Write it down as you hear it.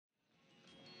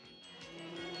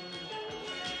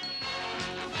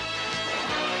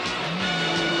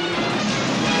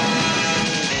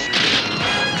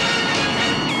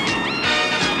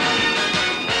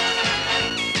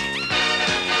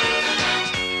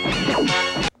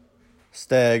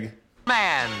Steg.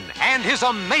 Man and his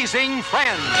amazing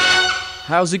friends.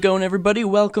 How's it going, everybody?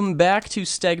 Welcome back to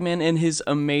Stegman and his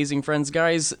amazing friends.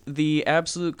 Guys, the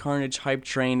Absolute Carnage hype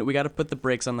train, we got to put the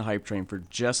brakes on the hype train for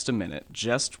just a minute.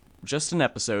 Just an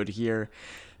episode here,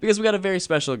 because we got a very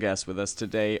special guest with us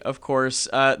today. Of course,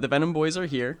 the Venom Boys are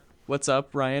here. What's up,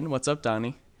 Ryan? What's up,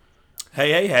 Donnie?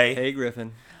 Hey. Hey,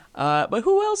 Griffin. But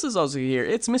who else is also here?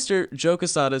 It's Mr. Joe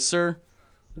Quesada. Sir,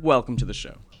 welcome to the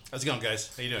show. How's it going,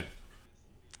 guys? How you doing?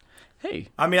 Hey.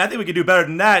 I mean, I think we could do better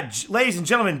than that. Ladies and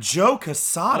gentlemen, Joe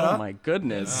Quesada. Oh, my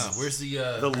goodness. Where's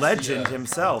the legend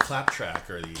himself. clap track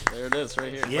or the There it is,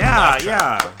 right here. Yeah.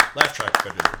 laugh track?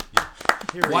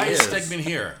 Yeah. Why he is is. Stegman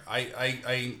here?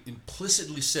 I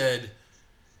implicitly said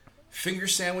finger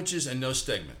sandwiches and no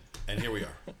Stegman, and here we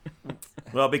are.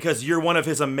 Well, because you're one of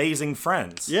his amazing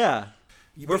friends. Yeah.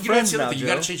 We're You friends gotta now, You Joe.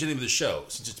 got to change the name of the show.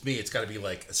 Since it's me, it's got to be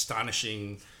like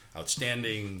astonishing,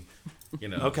 outstanding. You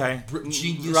know. Okay.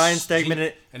 Genius. Ryan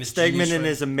Stegman and his Stegman genius and friend.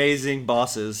 his amazing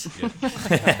bosses.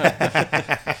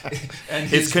 And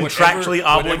His contractually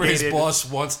whatever his obligated- boss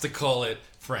wants to call it,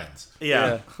 friends.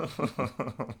 Yeah.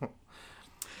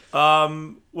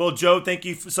 Well, Joe, thank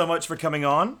you so much for coming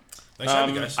on. Thanks for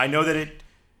having me, guys. I know that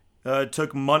it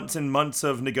took months and months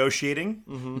of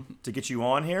negotiating to get you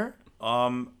on here.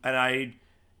 And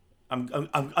I'm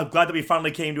glad that we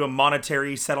finally came to a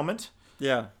monetary settlement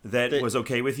Yeah. that was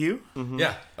okay with you.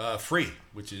 Yeah, free,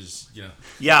 which is,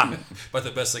 Yeah. about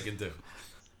the best I can do.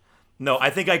 No,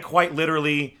 I think I quite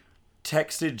literally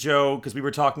texted Joe because we were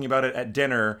talking about it at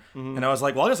dinner, and I was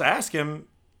like, well, I'll just ask him.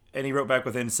 And he wrote back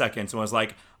within seconds and was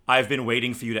like, I've been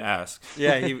waiting for you to ask.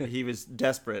 Yeah, he was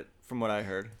desperate from what I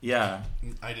heard. Yeah.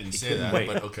 I didn't say that, wait.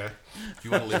 but okay. If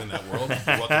you want to live in that world,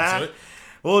 you're welcome to it.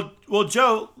 Well,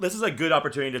 Joe, this is a good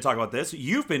opportunity to talk about this.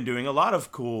 You've been doing a lot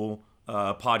of cool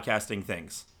podcasting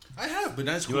things. I have, but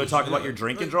that's cool. You want to talk about your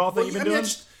drink and draw thing you've been doing?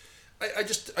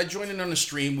 I joined in on a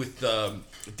stream with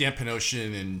Dan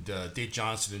Penosian and Dave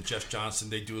Johnson and Jeff Johnson.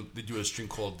 They do a stream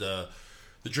called the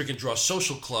Drink and Draw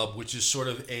Social Club, which is sort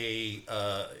of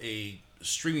a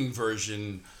streaming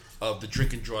version of the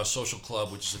Drink and Draw Social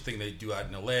Club, which is a thing they do out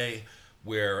in LA,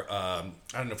 where I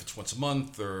don't know if it's once a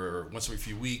month or once every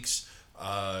few weeks.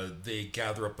 They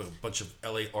gather up a bunch of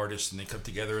LA artists and they come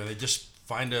together and they just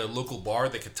find a local bar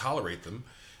that could tolerate them.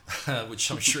 Which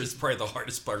I'm sure is probably the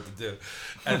hardest part to do,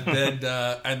 and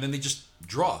then they just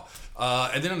draw,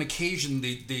 and then on occasion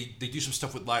they do some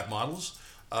stuff with live models,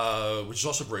 which is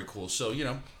also very cool. So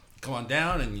come on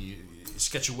down and you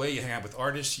sketch away, you hang out with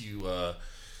artists, you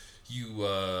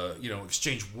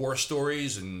exchange war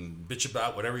stories and bitch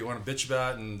about whatever you want to bitch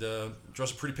about, and draw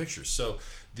some pretty pictures. So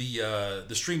the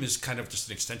stream is kind of just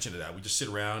an extension of that. We just sit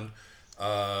around.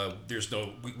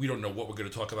 We don't know what we're going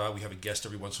to talk about. We have a guest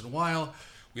every once in a while.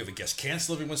 We have a guest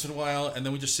cancel every once in a while, and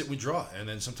then we just sit and we draw. And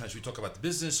then sometimes we talk about the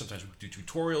business. Sometimes we do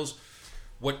tutorials,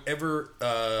 whatever's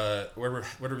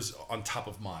on top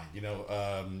of mind,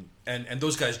 And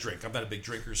those guys drink. I'm not a big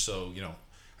drinker, so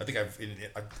I think I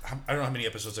don't know how many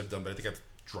episodes I've done, but I think I've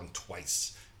drunk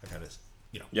twice. I've had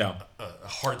a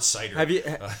hard cider.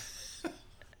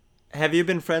 Have you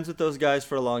been friends with those guys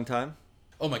for a long time?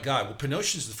 Oh my God! Well,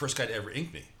 Penosian's the first guy to ever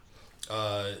ink me.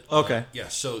 Okay. Yeah.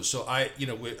 So I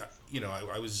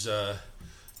I was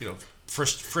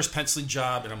first penciling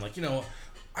job, and I'm like,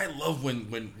 I love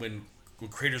when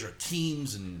creators are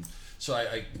teams, and so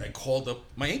I called up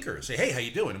my inker and say, hey, how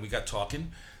you doing? And we got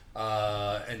talking,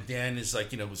 and Dan is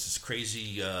like, was this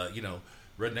crazy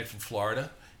redneck from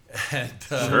Florida. And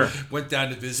went down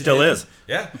to visit him. Still is.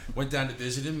 Yeah, went down to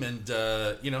visit him, and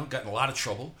got in a lot of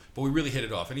trouble, but we really hit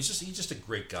it off. And he's just a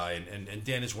great guy, and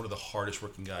Dan is one of the hardest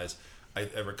working guys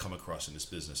I've ever come across in this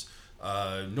business.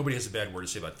 Nobody has a bad word to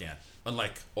say about Dan,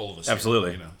 unlike all of us.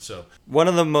 Absolutely. Here, So One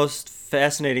of the most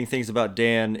fascinating things about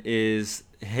Dan is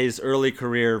his early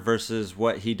career versus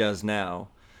what he does now,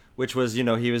 which was,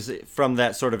 he was from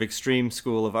that sort of extreme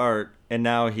school of art, and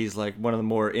now he's like one of the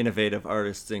more innovative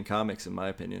artists in comics, in my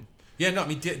opinion. Yeah, no, I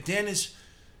mean, Dan is,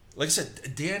 like I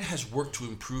said, Dan has worked to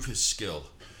improve his skill.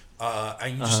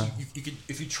 And you could,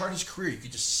 if you chart his career, you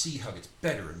could just see how it gets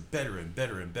better and better and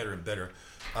better and better and better.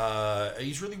 And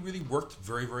he's really, really worked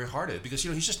very, very hard at it because,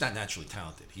 he's just not naturally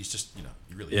talented. He's just,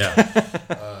 he really is.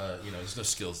 There's no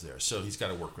skills there. So he's got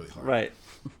to work really hard. Right.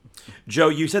 Joe,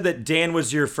 you said that Dan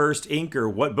was your first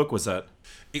inker. What book was that?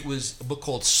 It was a book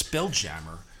called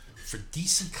Spelljammer for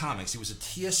DC Comics. It was a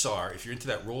TSR, if you're into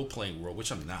that role-playing world,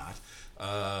 which I'm not.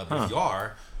 But if you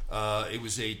are, it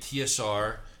was a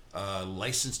TSR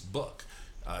licensed book.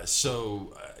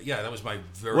 That was my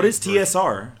very... What is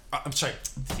TSR? I'm sorry,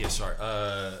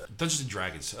 TSR. Dungeons &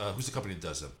 Dragons. Who's the company that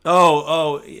does them?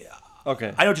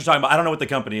 Okay. I know what you're talking about. I don't know what the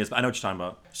company is, but I know what you're talking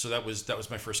about. So that was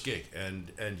my first gig,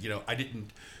 and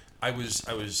I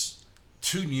was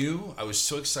too new. I was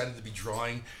so excited to be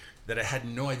drawing that I had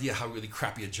no idea how really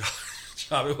crappy a job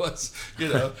it was,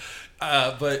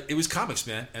 but it was comics,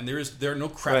 man, and there are no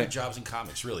crappy Right. jobs in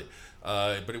comics, really.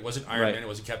 But it wasn't Iron Right. Man, it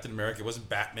wasn't Captain America, it wasn't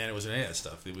Batman, it wasn't any of that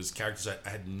stuff. It was characters I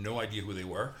had no idea who they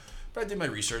were, but I did my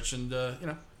research, and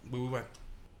we went.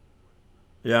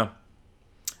 Yeah.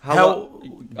 How, How- lo- I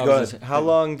go was gonna ahead. say, how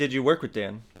long did you work with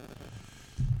Dan?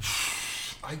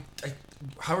 I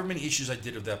however many issues I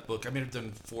did of that book, I may have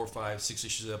done 4, 5, 6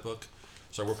 issues of that book.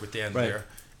 So I worked with Dan Right. there,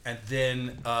 and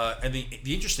then and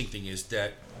the interesting thing is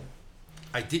that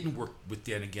I didn't work with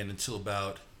Dan again until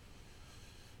about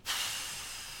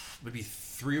maybe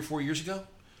 3 or 4 years ago,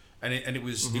 and it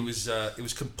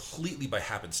was completely by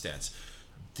happenstance.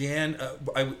 Dan,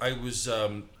 I was.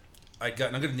 I'm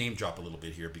going to name drop a little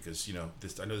bit here because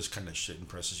I know this kind of shit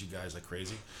impresses you guys like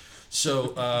crazy.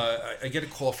 So I get a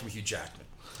call from Hugh Jackman,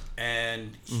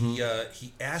 and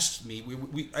he asked me.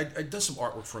 I'd done some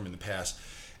artwork for him in the past,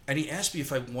 and he asked me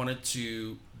if I wanted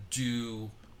to do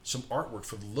some artwork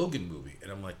for the Logan movie,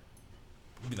 and I'm like,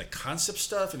 you mean like concept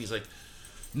stuff? And he's like,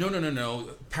 no.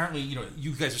 Apparently,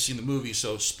 you guys have seen the movie,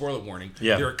 so spoiler warning.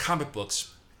 Yeah. There are comic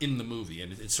books in the movie,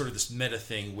 and it's sort of this meta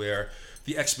thing where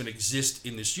the X-Men exist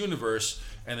in this universe,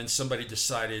 and then somebody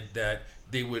decided that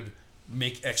they would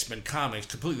make X-Men comics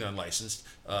completely unlicensed,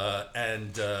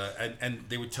 and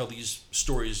they would tell these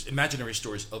stories, imaginary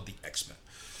stories of the X-Men.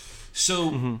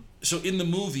 So, so in the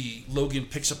movie, Logan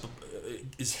picks up,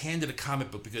 is handed a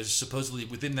comic book because supposedly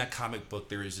within that comic book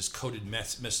there is this coded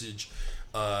message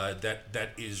that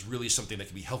is really something that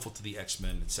can be helpful to the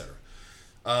X-Men, etc.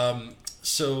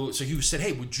 So he said,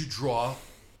 "Hey, would you draw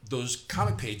those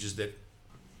comic pages that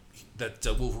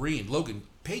Wolverine Logan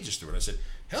pages through?" And I said,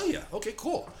 "Hell yeah, okay,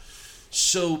 cool."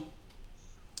 So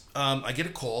I get a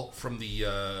call from the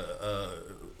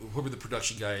whoever the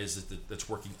production guy is that's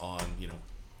working on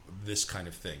this kind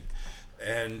of thing,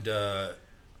 and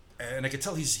I could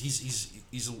tell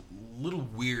he's a little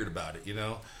weird about it,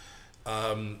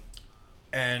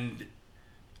 and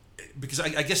because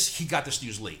I guess he got this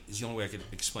news late is the only way I could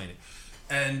explain it,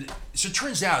 and so it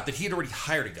turns out that he had already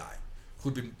hired a guy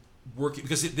who'd been working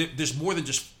because there's more than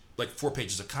just like 4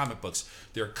 pages of comic books.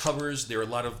 There are covers. There are a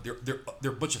lot of there are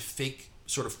a bunch of fake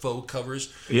sort of faux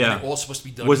covers. Yeah. They're all supposed to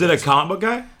be done. Was in it a like- comic book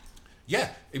guy? Yeah,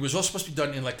 it was all supposed to be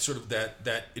done in like sort of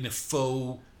that in a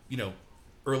faux,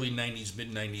 early '90s,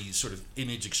 mid '90s sort of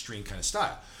Image Extreme kind of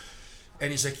style. And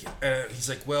he's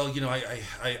like, well,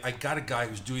 I got a guy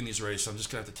who's doing these already, so I'm just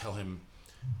gonna have to tell him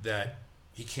that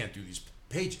he can't do these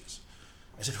pages.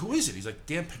 I said, who is it? He's like,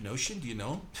 Dan Penosian, do you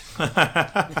know him?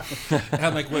 And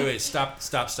I'm like, wait, stop.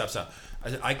 I said,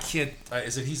 I can't. I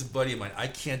said, he's a buddy of mine. I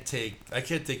can't take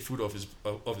food off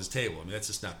his table. I mean, that's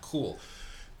just not cool.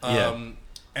 Yeah.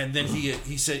 And then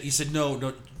he said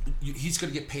no, he's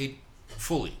going to get paid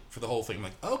fully for the whole thing. I'm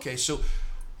like, okay. So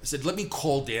I said, let me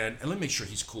call Dan and let me make sure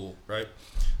he's cool, right?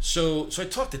 So I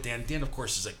talked to Dan. Dan, of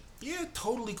course, is like, yeah,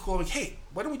 totally cool. I'm like, hey,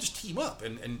 why don't we just team up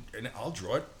and I'll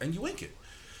draw it and you ink it.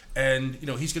 And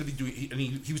he's going to be doing.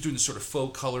 He was doing this sort of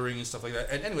faux coloring and stuff like that.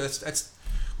 And anyway, that's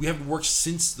we haven't worked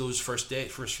since those first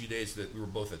few days that we were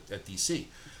both at DC.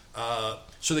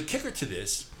 So the kicker to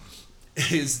this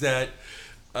is that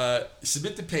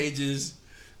submit the pages.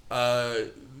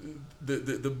 The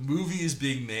movie is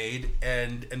being made,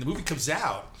 and the movie comes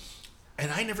out,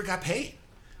 and I never got paid.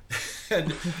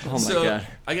 And Oh my so God.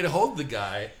 I get a hold of the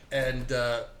guy, and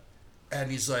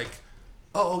he's like,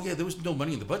 "Oh yeah, there was no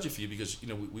money in the budget for you because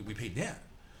we paid Dan."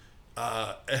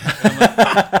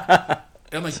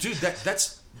 And I'm like, dude,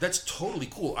 that's totally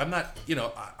cool. I'm not,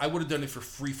 I would have done it for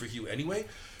free for you anyway,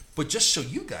 but just so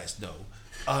you guys know,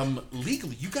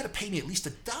 legally you got to pay me at least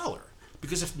 $1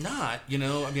 because if not,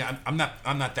 I'm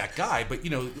not that guy, but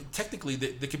technically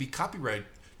there could be copyright,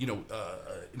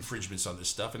 infringements on this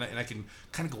stuff, and I can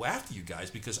kind of go after you guys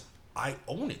because I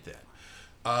own it then,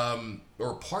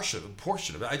 or a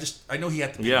portion of it. I know he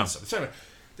had to pay me something. So anyway,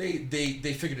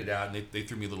 they figured it out and they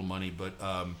threw me a little money,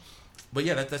 but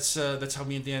yeah, that's how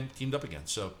me and Dan teamed up again.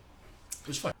 So it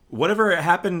was fun. Whatever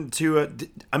happened to?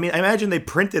 I imagine they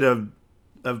printed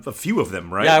a few of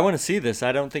them, right? Yeah, I want to see this.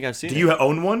 I don't think I've seen it. Do you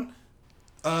own one?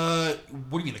 What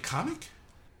do you mean, the comic?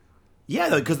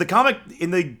 Yeah, because the comic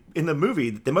in the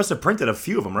movie, they must have printed a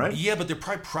few of them, right? Yeah, but they're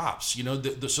probably props. So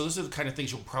those are the kind of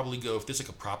things you'll probably go if there's like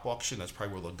a prop auction. That's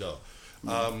probably where they'll go.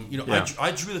 Yeah.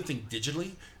 I drew the thing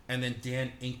digitally, and then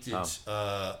Dan inked it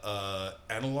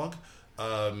analog.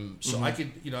 So I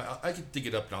could I could dig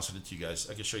it up and I'll send it to you guys.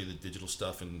 I can show you the digital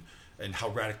stuff and how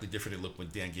radically different it looked when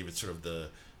Dan gave it sort of the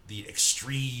the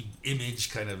extreme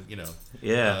image kind of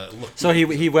Yeah. look. So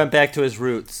he went back to his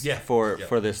roots Yeah, for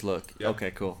yeah. this look. Yeah.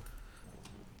 Okay, cool.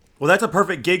 Well, that's a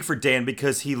perfect gig for Dan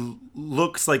because he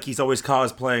looks like he's always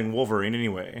cosplaying Wolverine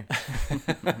anyway.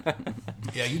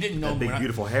 Yeah, you didn't know Big, when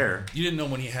beautiful hair. You didn't know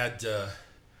when he had the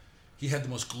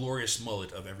most glorious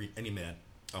mullet of any man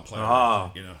on planet Ah.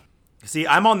 Earth, you know. See,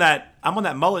 I'm on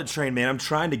that mullet train, man. I'm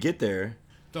trying to get there.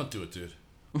 Don't do it, dude.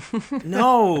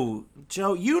 No,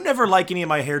 Joe, you never like any of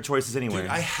my hair choices anyway.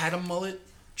 Dude, I had a mullet.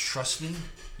 Trust me.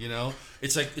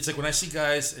 It's like when I see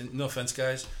guys, and no offense,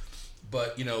 guys,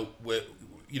 but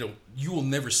you will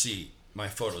never see my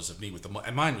photos of me with the mullet.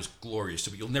 And mine was glorious,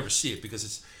 but you'll never see it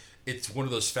because it's one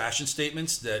of those fashion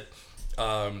statements that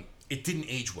it didn't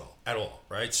age well at all,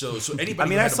 right? So anybody. I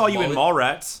mean, who I had a saw you in mullet-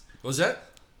 Mallrats. What was that?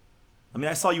 I mean,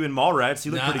 I saw you in Mallrats.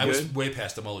 You look Nah, pretty I was good. way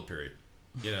past the mullet period.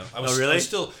 I Oh, really?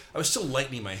 I was still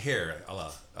lightening my hair, a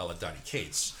la Donnie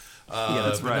Cates. Yeah,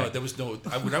 that's but right. No, there was no.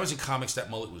 When I was in comics, that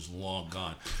mullet was long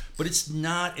gone. But it's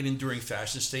not an enduring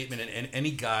fashion statement, and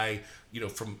any guy,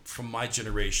 from my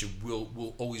generation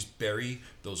will always bury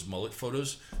those mullet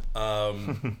photos.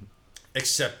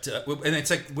 Except, and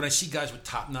it's like when I see guys with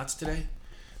top knots today,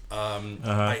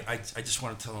 I just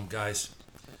want to tell them, guys,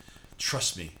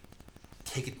 trust me,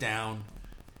 take it down.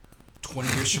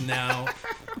 20 years from now,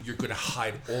 you're going to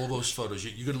hide all those photos.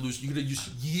 You're going to use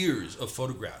years of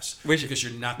photographs because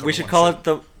you're not going to. We should call it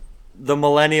the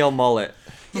millennial mullet.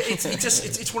 Yeah, it's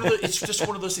just one of those. It's just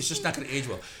one of those things. It's just not going to age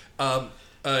well.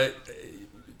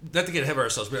 Not to get ahead of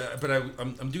ourselves, but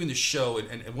I'm doing this show,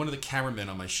 and one of the cameramen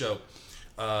on my show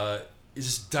is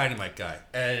this dynamite guy,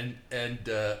 and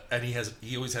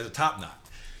he always has a top knot.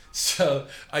 So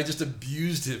I just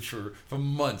abused him for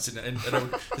months, and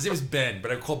his name was Ben, but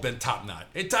I would call Ben Top Knot.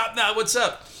 Hey, Top Knot, what's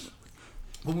up?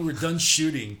 When we were done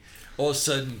shooting, all of a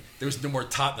sudden there was no more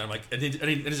Top Knot. I'm like, and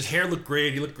his hair looked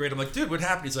great. He looked great. I'm like, dude, what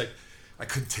happened? He's like, I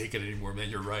couldn't take it anymore, man.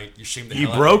 You're right. You shamed the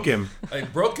hell out of me. You broke him. I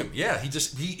broke him. Yeah,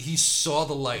 he saw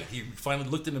the light. He finally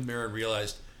looked in the mirror and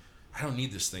realized, I don't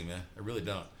need this thing, man. I really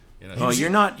don't. Oh, you're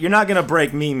not gonna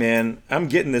break me, man. I'm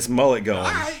getting this mullet going. All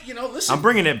right, listen. I'm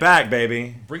bringing it back,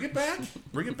 baby. Bring it back.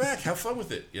 Have fun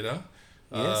with it.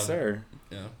 Yes, sir.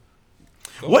 Yeah.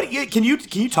 What? Yeah, can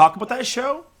you talk about that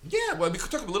show? Yeah, well, we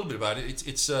could talk a little bit about it.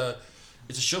 It's a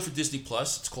show for Disney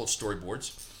Plus. It's called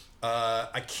Storyboards.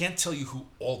 I can't tell you who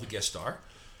all the guests are,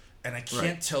 and I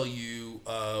can't tell you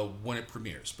when it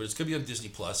premieres. But it's gonna be on Disney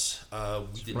Plus.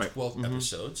 We did 12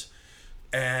 episodes,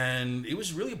 and it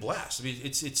was really a blast. I mean,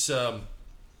 it's.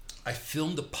 I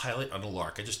filmed the pilot on a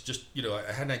lark. I just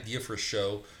I had an idea for a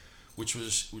show, which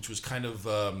was kind of.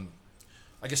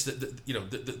 I guess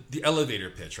the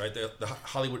elevator pitch, right? The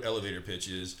Hollywood elevator pitch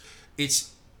is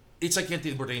it's like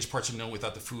Anthony Bourdain's Parts Unknown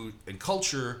without the food and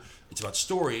culture. It's about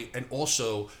story, and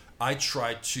also I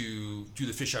try to do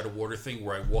the fish out of water thing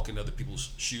where I walk in other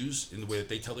people's shoes in the way that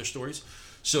they tell their stories.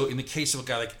 So in the case of a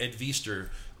guy like Ed Viester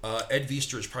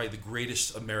is probably the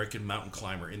greatest American mountain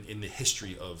climber in the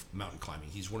history of mountain climbing.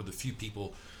 He's one of the few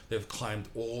people that have climbed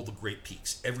all the great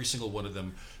peaks, every single one of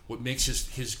them. What makes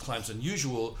his climbs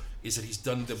unusual is that he's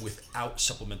done them without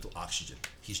supplemental oxygen.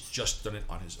 He's just done it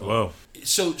on his own. Whoa.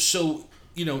 So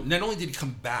not only did he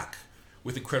come back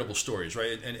with incredible stories,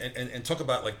 right, and talk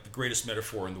about like the greatest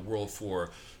metaphor in the world for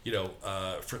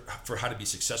for how to be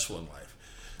successful in life,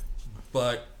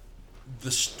 but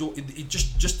the story,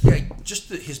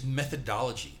 his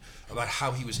methodology about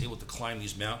how he was able to climb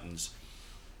these mountains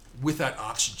without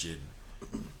oxygen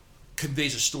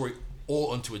conveys a story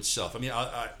all unto itself. I mean,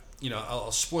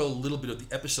 I'll spoil a little bit of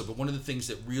the episode, but one of the things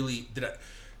that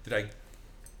I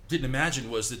didn't imagine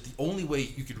was that the only way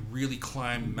you could really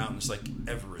climb mountains like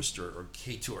Everest or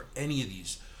K2 or any of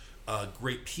these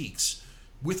great peaks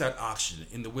without oxygen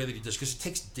in the way that he does, because it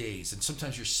takes days, and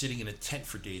sometimes you're sitting in a tent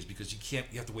for days because you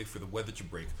have to wait for the weather to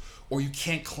break, or you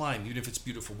can't climb even if it's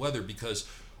beautiful weather because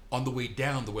on the way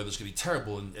down the weather's going to be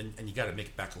terrible and you got to make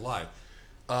it back alive.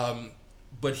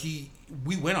 But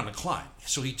we went on a climb,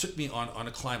 so he took me on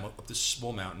a climb up this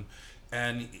small mountain,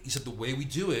 and he said the way we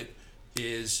do it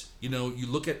is you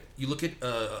look at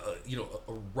a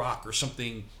rock or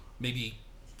something maybe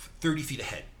 30 feet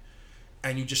ahead,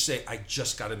 and you just say, I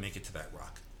just got to make it to that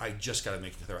rock. I just got to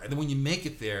make it to that rock. And then when you make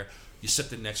it there, you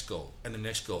set the next goal and the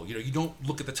next goal. You don't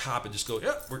look at the top and just go,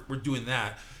 yeah, we're doing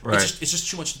that. Right. It's just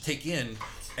too much to take in,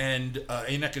 and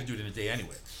you're not going to do it in a day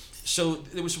anyway. So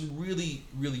there was some really,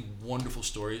 really wonderful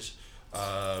stories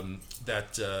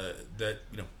that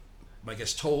my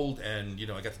guest told, and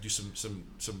I got to do some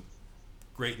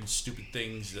great and stupid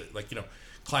things like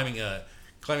climbing a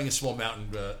small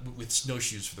mountain with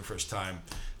snowshoes for the first time.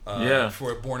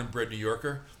 For a born and bred New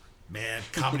Yorker, Man,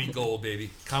 comedy gold, baby.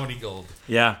 Comedy gold.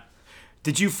 Yeah.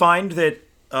 Did you find that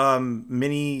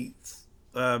many?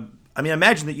 I mean,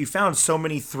 imagine that you found so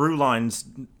many through lines.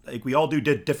 Like we all do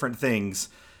different things.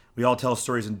 We all tell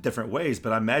stories in different ways.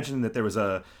 But I imagine that there was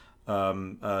a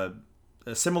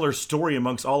similar story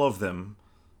amongst all of them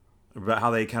about how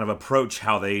they kind of approach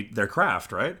their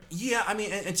craft, right? Yeah, I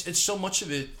mean, and it's so much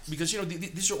of it because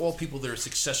these are all people that are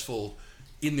successful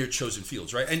in their chosen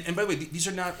fields, right? And by the way, these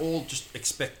are not all just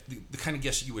the kind of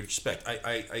guests that you would expect.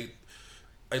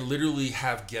 I literally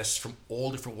have guests from all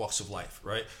different walks of life,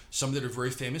 right? Some that are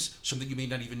very famous, some that you may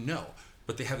not even know,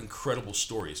 but they have incredible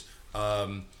stories.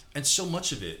 And so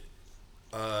much of it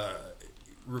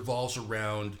revolves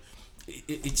around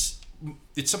it's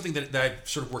something that I've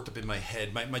sort of worked up in my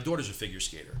head. My daughter's a figure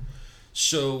skater.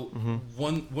 So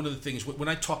one of the things when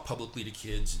I talk publicly to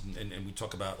kids and we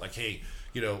talk about like, hey,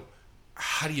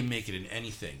 how do you make it in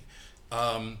anything?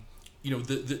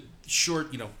 The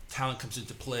short, talent comes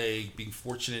into play, being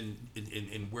fortunate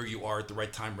in where you are at the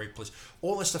right time, right place.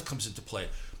 All that stuff comes into play.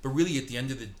 But really, at the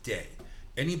end of the day,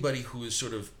 anybody who has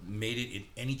sort of made it in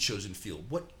any chosen field,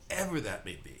 whatever that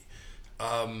may be,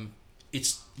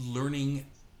 it's learning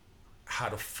how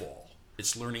to fall.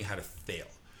 It's learning how to fail,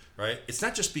 right? It's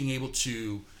not just being able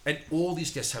to, and all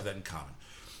these guests have that in common.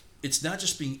 It's not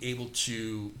just being able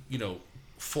to,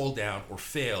 fall down or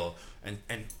fail and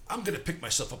I'm going to pick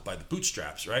myself up by the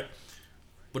bootstraps, right?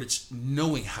 But it's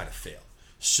knowing how to fail.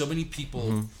 So many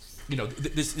people,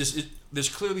 there's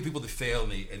clearly people that fail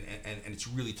and it's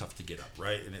really tough to get up,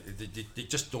 right? And they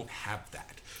just don't have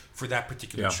that for that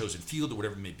particular chosen field or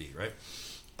whatever it may be, right?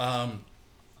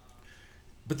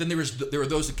 But then there are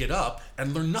those that get up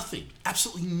and learn nothing,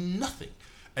 absolutely nothing.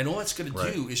 And all that's going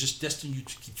to do is just destine you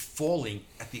to keep falling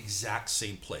at the exact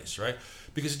same place, right?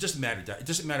 Because it doesn't matter. It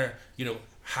doesn't matter,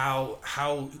 how.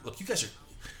 Look, you guys are.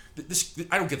 This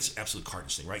I don't get this absolute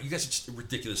Cardinals thing, right? You guys are just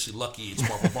ridiculously lucky. It's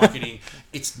marketing.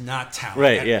 It's not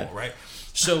talent at all, right?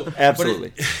 So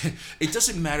absolutely, but it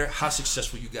doesn't matter how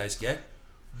successful you guys get.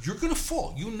 You're gonna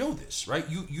fall. You know this, right?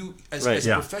 You as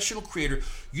a professional creator,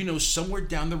 somewhere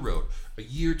down the road, a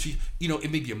year or two,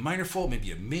 it may be a minor fault,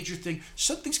 maybe a major thing.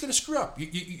 Something's gonna screw up.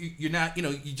 You're not,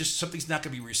 something's not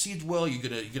gonna be received well. You're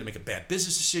gonna make a bad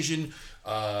business decision.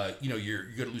 You're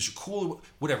gonna lose your cool,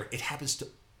 whatever. It happens to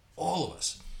all of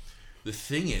us. The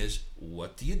thing is,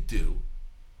 what do you do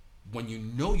when you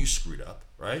know you screwed up,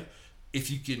 right?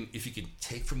 If you can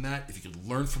take from that, if you can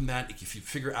learn from that, if you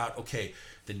figure out, okay,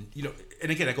 then,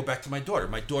 and again, I go back to my daughter.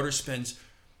 My daughter spends,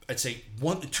 I'd say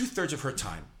 2/3 of her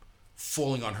time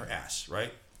falling on her ass,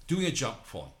 right? Doing a jump,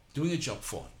 falling, doing a jump,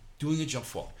 falling, doing a jump,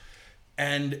 falling.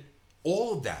 And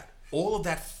all of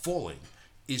that falling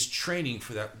is training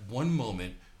for that one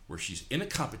moment where she's in a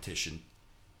competition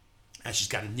and she's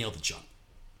got to nail the jump,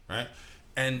 right?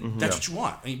 And that's what you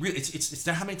want. I mean, really, it's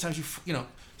not how many times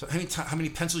how many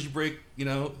pencils you break,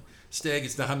 Steg.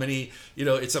 It's not how many,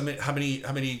 it's how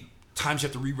many times you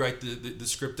have to rewrite the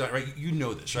script, right? You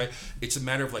know this, right? It's a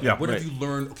matter of like, what have you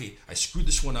learned? Okay, I screwed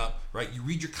this one up, right? You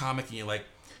read your comic and you're like,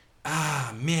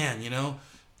 man,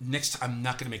 next time I'm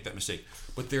not going to make that mistake.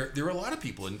 But there are a lot of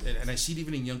people, and I see it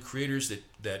even in young creators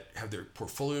that have their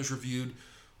portfolios reviewed,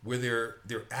 where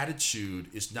their attitude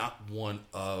is not one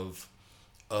of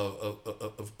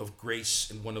grace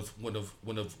and one of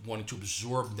wanting to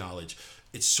absorb knowledge.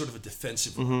 It's sort of a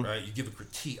defensive one, right? You give a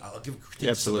critique. I'll give a critique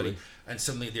to somebody, and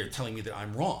suddenly they're telling me that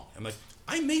I'm wrong. I'm like,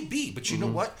 I may be, but you know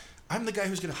what? I'm the guy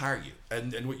who's going to hire you.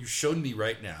 And what you've shown me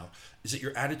right now is that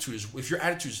your attitude is, if your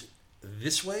attitude is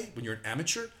this way when you're an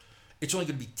amateur, it's only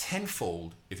going to be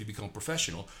tenfold if you become a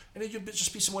professional, and then you'll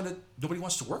just be someone that nobody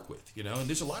wants to work with, And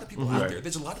there's a lot of people out there.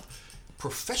 There's a lot of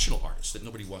professional artists that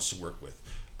nobody wants to work with.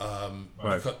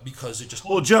 Because it just...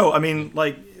 Well, Joe, I mean,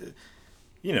 like,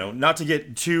 not to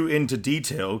get too into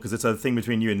detail because it's a thing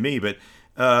between you and me, but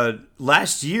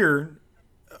last year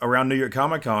around New York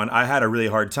Comic Con, I had a really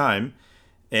hard time,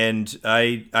 and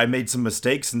I made some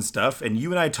mistakes and stuff, and you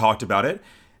and I talked about it,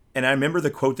 and I remember the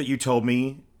quote that you told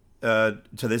me to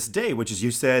this day, which is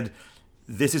you said,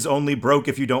 "This is only broke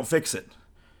if you don't fix it."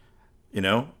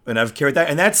 And I've carried that,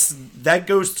 and that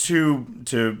goes to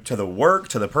the work,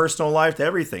 to the personal life, to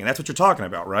everything. And that's what you're talking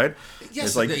about, right? Yes,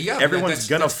 it's like everyone's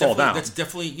gonna fall down. That's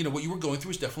definitely what you were going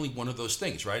through is definitely one of those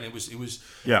things, right? It was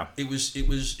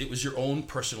your own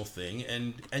personal thing,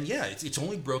 and it's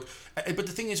only broke. But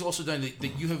the thing is also, Don,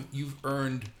 that you've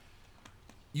earned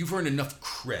enough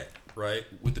cred, right,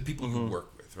 with the people you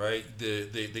work with, right?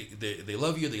 They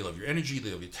love you, they love your energy,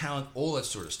 they love your talent, all that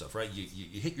sort of stuff, right?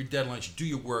 You hit your deadlines, you do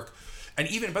your work. And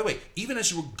even, by the way, even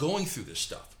as you were going through this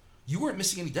stuff, you weren't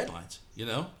missing any deadlines. You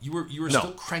were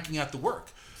still cranking out the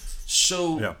work.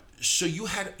 So So you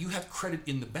have credit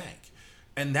in the bank,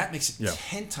 and that makes it Yeah.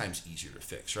 10 times easier to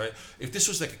fix, right? If this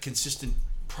was like a consistent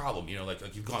problem,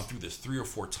 like you've gone through this 3 or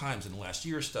 4 times in the last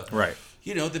year or stuff, Right.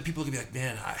 Then people can be like,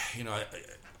 man,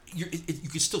 you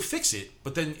can still fix it,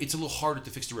 but then it's a little harder to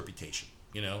fix the reputation,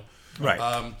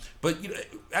 Right. But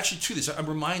actually, to this, I'm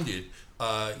reminded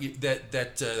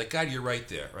that guy to your right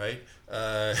there, right?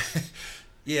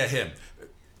 Yeah, him.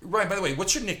 Ryan, by the way,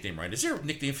 what's your nickname, Ryan? Is there a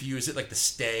nickname for you? Is it like the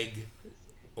Stag,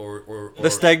 or The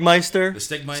Stegmeister. the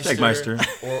Stegmeister?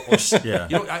 Stegmeister. Yeah.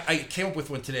 Yeah. I came up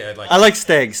with one today. I like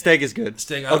Steg. Steg is good.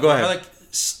 Steg. Oh, go I ahead. like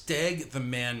Stag the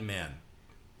Man.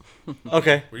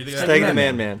 Okay. What do you think? Steg the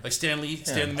Man. Like Stan Lee,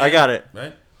 Stan the Man. I got it.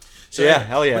 Right? Yeah,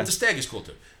 hell yeah. But the Stag is cool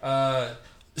too. But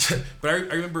I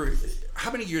remember,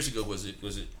 how many years ago was it?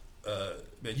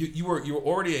 Man, you were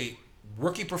already a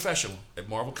rookie professional at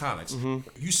Marvel Comics. Mm-hmm.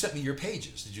 You sent me your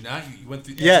pages, did you not? You went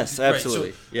through. Yes, right,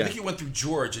 absolutely. So Yeah. I think you went through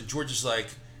George, and George is like,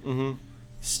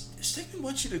 Stegman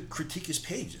wants you to critique his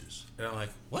pages, and I'm like,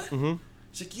 what? Mm-hmm.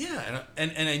 He's like, yeah,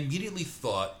 and I immediately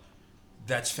thought,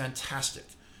 that's fantastic.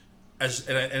 I'll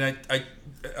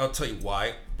tell you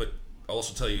why, but I'll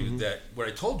also tell you that what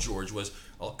I told George was,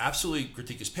 I'll absolutely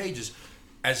critique his pages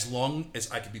as long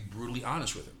as I could be brutally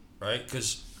honest with him, right?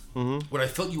 Because what I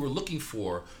felt you were looking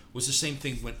for was the same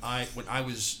thing when I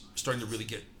was starting to really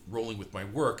get rolling with my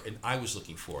work, and I was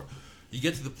looking for. You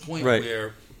get to the point Right.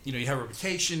 where you have a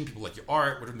reputation, people like your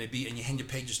art, whatever it may be, and you hand your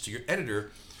pages to your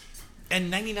editor,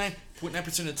 and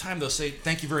 99.9% of the time they'll say,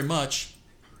 "Thank you very much.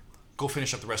 Go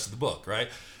finish up the rest of the book," right?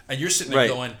 And you're sitting there Right.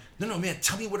 going, no, man,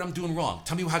 tell me what I'm doing wrong.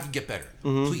 Tell me how I can get better.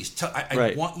 Please, I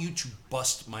Right. want you to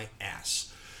bust my ass.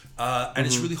 And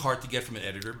it's really hard to get from an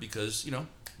editor because,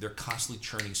 they're constantly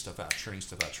churning stuff out.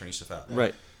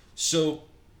 Right. So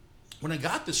when I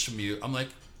got this from you, I'm like,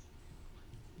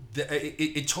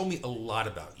 it told me a lot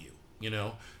about you,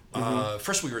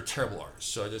 First of all, you're a terrible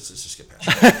artist, so let's just get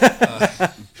past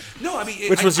that. No, I mean...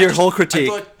 Which was your whole critique.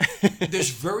 I thought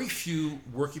there's very few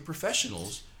working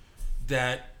professionals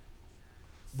that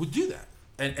would do that.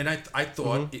 And I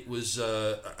thought it was...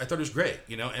 I thought it was great,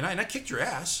 and I kicked your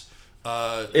ass.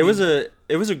 It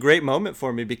was a great moment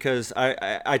for me because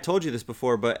I told you this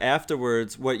before, but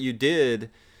afterwards, what you did,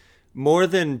 more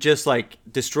than just like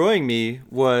destroying me,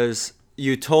 was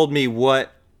you told me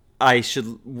what I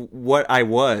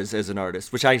was as an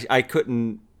artist, which I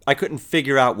couldn't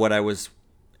figure out what I was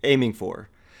aiming for,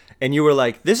 and you were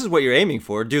like, "This is what you're aiming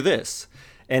for. Do this,"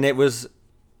 and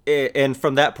and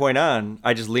from that point on,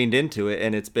 I just leaned into it,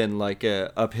 and it's been like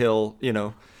a uphill,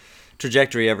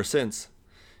 trajectory ever since.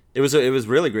 It was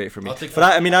really great for me. But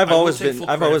I've always been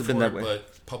that way.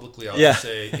 But publicly, I'll Yeah. just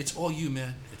say it's all you,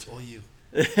 man. It's all you.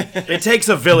 It takes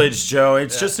a village, Joe.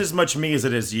 It's just as much me as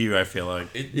it is you, I feel like.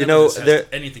 It You none know, of this has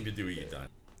anything to do with you, Don.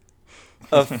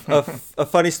 A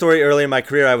funny story early in my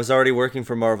career, I was already working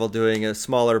for Marvel doing a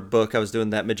smaller book. I was doing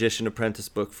that Magician Apprentice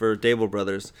book for Dable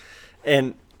Brothers.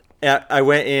 And I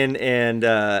went in and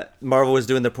Marvel was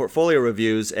doing their portfolio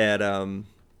reviews at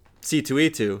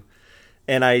C2E2.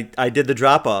 And I did the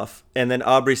drop-off. And then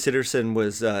Aubrey Sitterson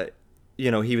was,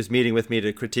 he was meeting with me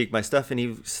to critique my stuff. And he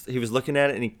was looking at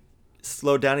it and he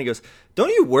slowed down and he goes, "Don't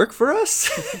you work for us?"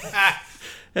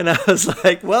 And I was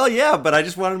like, "Well, yeah, but I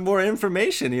just wanted more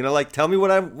information. Tell me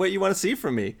what you want to see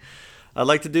from me. I'd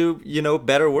like to do,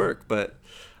 better work." But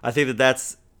I think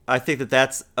that's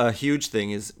a huge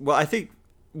thing. I think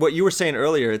what you were saying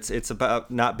earlier, it's about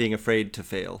not being afraid to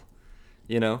fail.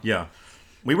 Yeah.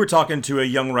 We were talking to a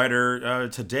young writer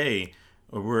today.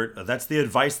 That's the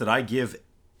advice that I give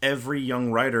every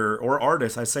young writer or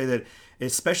artist. I say that,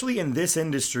 especially in this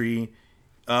industry,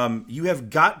 you have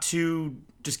got to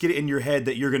just get it in your head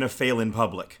that you're going to fail in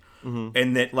public.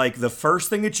 And that, the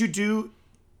first thing that you do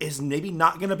is maybe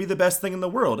not going to be the best thing in the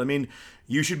world. I mean,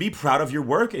 you should be proud of your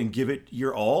work and give it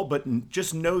your all, but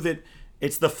just know that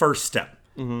it's the first step.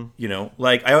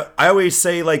 I always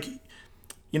say,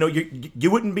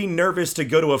 you wouldn't be nervous to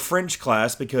go to a French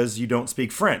class because you don't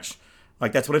speak French.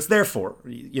 That's what it's there for,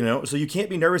 So you can't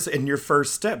be nervous in your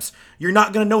first steps. You're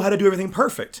not going to know how to do everything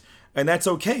perfect, and that's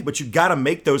okay. But you got to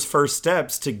make those first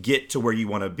steps to get to where you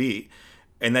want to be,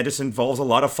 and that just involves a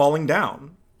lot of falling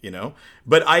down,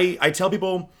 But I tell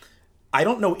people, I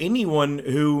don't know anyone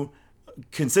who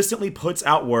consistently puts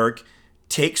out work,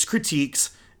 takes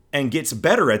critiques, and gets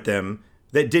better at them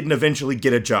that didn't eventually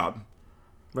get a job.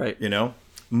 Right.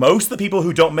 Most of the people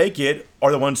who don't make it are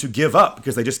the ones who give up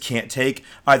because they just can't take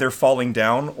either falling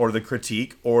down or the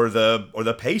critique or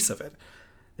the pace of it.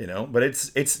 But it's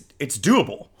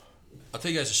doable. I'll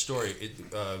tell you guys a story.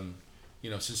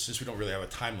 Since we don't really have a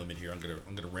time limit here, I'm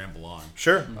gonna ramble on.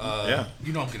 Sure. Yeah.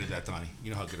 I'm good at that, Donnie.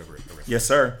 You know how good of a ramble. Yes,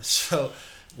 sir. So,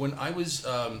 when I was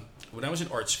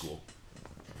in art school,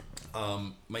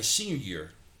 my senior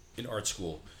year in art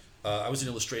school, I was an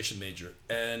illustration major,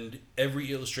 and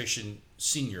every illustration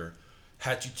senior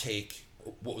had to take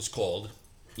what was called,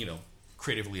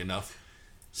 creatively enough,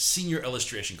 senior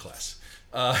illustration class.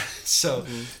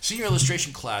 Senior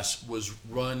illustration class was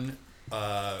run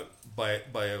by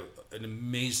an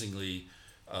amazingly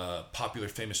popular,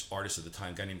 famous artist at the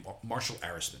time, a guy named Marshall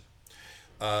Arisman.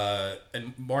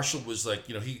 And Marshall was like,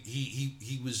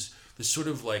 he was this sort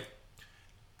of like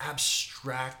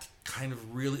abstract kind of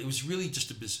it was really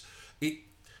just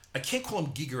I can't call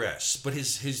him Giger-esque, but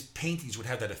his paintings would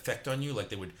have that effect on you, like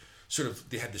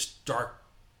they had this dark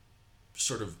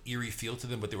sort of eerie feel to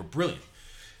them, but they were brilliant.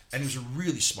 And he was a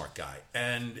really smart guy.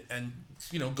 And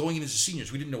going in as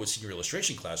seniors, we didn't know what senior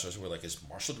illustration class was. We were like, is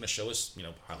Marshall going to show us,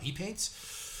 how he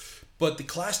paints? But the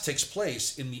class takes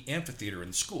place in the amphitheater in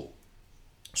the school.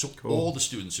 So all the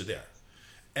students are there.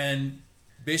 And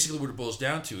basically what it boils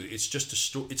down to, it's just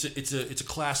it's a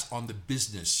class on the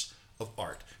business of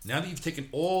art. Now that you've taken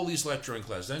all these life drawing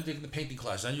classes, then you've taken the painting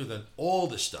class, then you've done all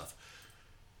this stuff.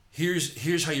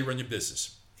 Here's how you run your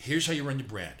business. Here's how you run your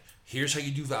brand. Here's how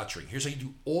you do vouchering. Here's how you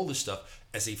do all this stuff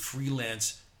as a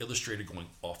freelance illustrator going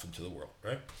off into the world,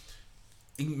 right?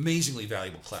 Amazingly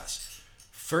valuable class.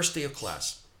 First day of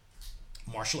class,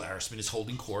 Marshall Arisman is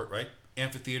holding court, right?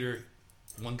 Amphitheater,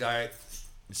 one guy in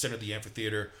the center of the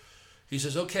amphitheater. He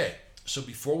says, okay, so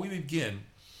before we begin,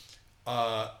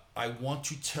 I want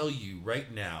to tell you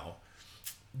right now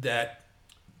that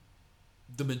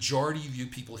the majority of you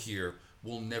people here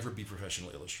will never be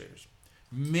professional illustrators.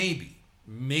 Maybe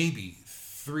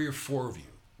 3 or 4 of you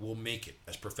will make it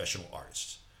as professional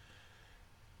artists.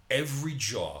 Every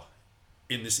jaw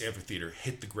in this amphitheater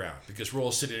hit the ground because we're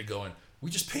all sitting there going, we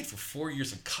just paid for 4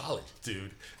 years of college,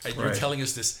 dude, and you're telling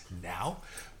us this now?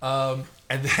 And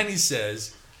then he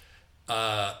says,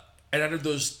 and out of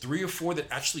those 3 or 4 that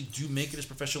actually do make it as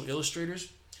professional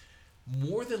illustrators,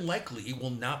 more than likely it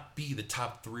will not be the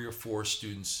top 3 or 4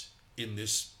 students in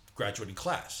this graduating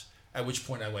class. At which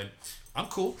point I went, I'm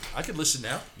cool. I could listen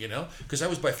now, because I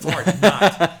was by far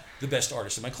not the best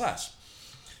artist in my class.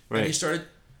 Right. And he started,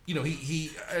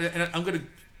 and I'm going to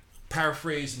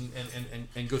paraphrase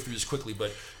and go through this quickly,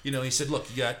 but, he said, look,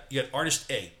 you got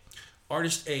artist A.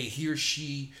 Artist A, he or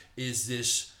she is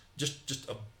this just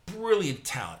a brilliant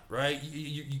talent, right?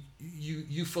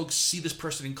 You folks see this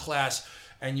person in class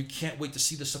and you can't wait to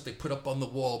see the stuff they put up on the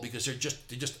wall because they're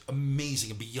just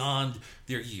amazing and beyond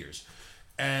their years.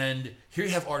 And here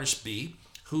you have artist B,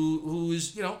 who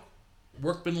is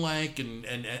workmanlike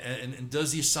and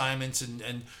does the assignments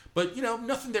but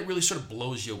nothing that really sort of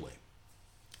blows you away.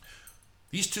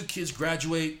 These 2 kids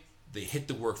graduate, they hit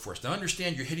the workforce. Now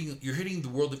understand, you're hitting the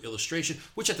world of illustration,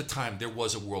 which at the time there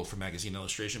was a world for magazine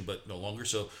illustration, but no longer.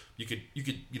 So you could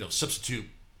substitute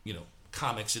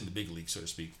comics in the big league, so to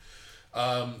speak.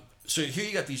 So here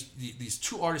you got these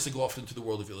 2 artists that go off into the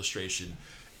world of illustration.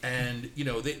 And,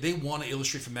 they want to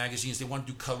illustrate for magazines. They want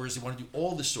to do covers. They want to do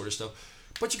all this sort of stuff.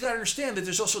 But you got to understand that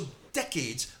there's also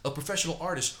decades of professional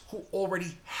artists who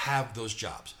already have those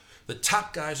jobs. The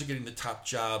top guys are getting the top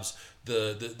jobs.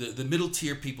 The middle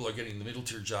tier people are getting the middle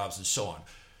tier jobs and so on.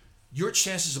 Your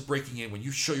chances of breaking in when you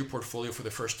show your portfolio for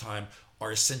the first time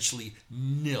are essentially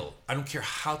nil. I don't care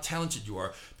how talented you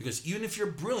are, because even if you're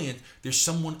brilliant, there's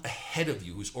someone ahead of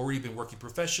you who's already been working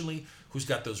professionally, who's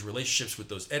got those relationships with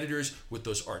those editors, with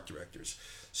those art directors.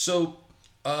 So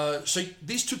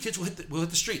these 2 kids will hit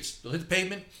the streets. They'll hit the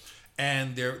pavement,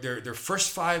 and their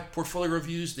first 5 portfolio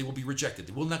reviews, they will be rejected.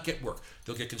 They will not get work.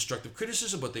 They'll get constructive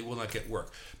criticism, but they will not get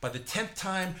work. By the 10th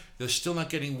time, they're still not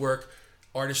getting work.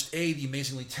 Artist A, the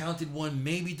amazingly talented one,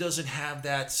 maybe doesn't have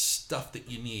that stuff that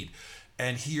you need.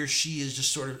 And he or she is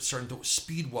just sort of starting to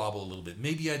speed wobble a little bit.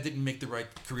 Maybe I didn't make the right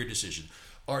career decision.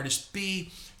 Artist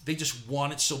B, they just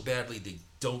want it so badly, they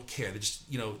don't care. They just,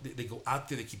 they go out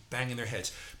there, they keep banging their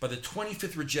heads. By the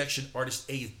 25th rejection, artist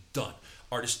A is done.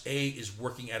 Artist A is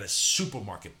working at a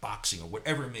supermarket, boxing, or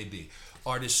whatever it may be.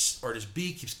 Artist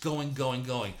B keeps going.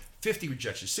 50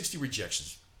 rejections, 60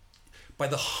 rejections. By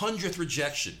the 100th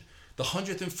rejection, the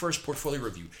 101st portfolio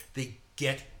review, they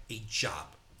get a job.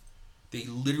 They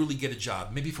literally get a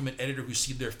job, maybe from an editor who's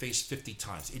seen their face 50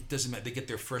 times. It doesn't matter. They get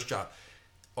their first job.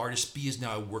 Artist B is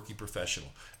now a working professional.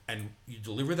 And you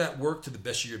deliver that work to the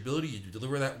best of your ability. You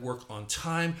deliver that work on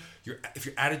time. If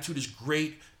your attitude is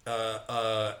great and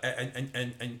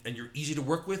you're easy to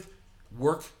work with,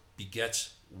 work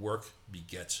begets work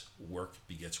begets work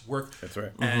begets work. That's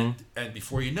right. And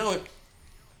before you know it,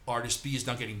 artist B is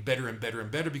now getting better and better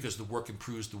and better because the work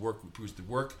improves the work improves the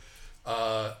work.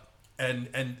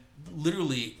 And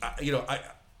literally,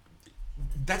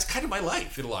 that's kind of my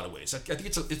life in a lot of ways. I think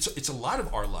it's a lot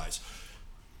of our lives.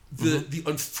 The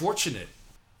unfortunate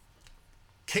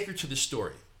kicker to this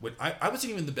story, when I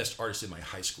wasn't even the best artist in my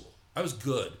high school. I was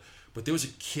good, but there was a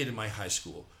kid in my high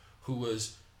school who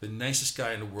was the nicest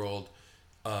guy in the world,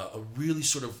 a really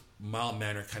sort of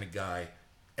mild-mannered kind of guy,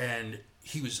 and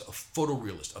he was a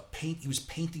photorealist. He was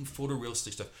painting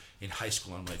photorealistic stuff in high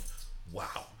school. And I'm like,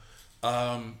 wow.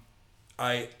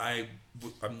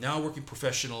 I'm now working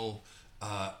professional.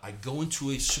 I go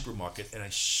into a supermarket, and I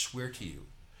swear to you,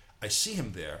 I see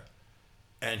him there,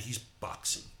 and he's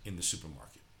boxing in the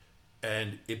supermarket,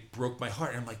 and it broke my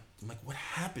heart. And I'm like, what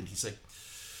happened? He's like,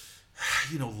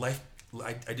 life.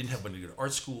 I didn't have money to go to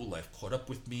art school. Life caught up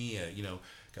with me.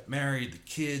 Got married, the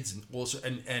kids, and also,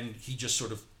 and he just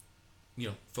sort of,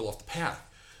 fell off the path,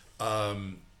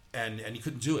 and he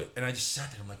couldn't do it. And I just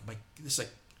sat there. I'm like, this is like,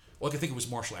 all I could think of was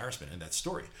Marshall Arisman in that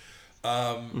story.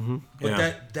 But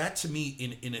that to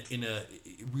me, in a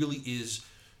it really is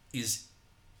CB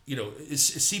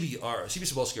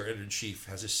Cebulski, our editor in chief,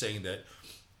 has this saying that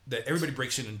everybody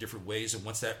breaks in different ways, and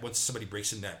once somebody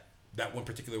breaks in that one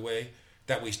particular way,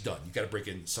 that way's done. You got to break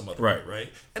in some other way,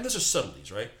 right? And those are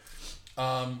subtleties, right?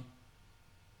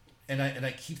 And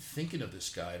I keep thinking of this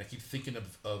guy, and I keep thinking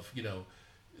of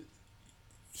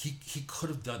he could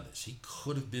have done this. He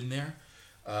could have been there,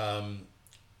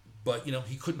 but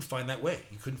he couldn't find that way.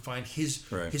 He couldn't find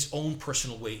his own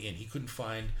personal way in. He couldn't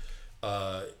find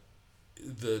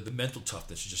the mental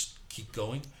toughness to just keep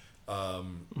going. I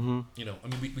mean,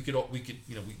 we could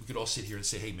all sit here and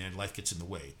say, hey man, life gets in the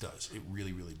way. It does. It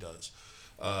really, really does.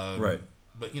 Right.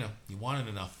 But you want it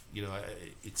enough.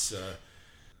 It's.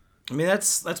 I mean,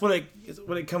 that's what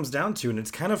it comes down to, and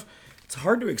it's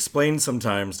hard to explain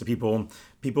sometimes to people.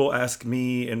 People ask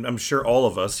me, and I'm sure all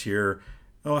of us here,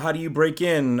 oh, how do you break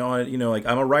in on, like,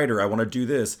 I'm a writer, I want to do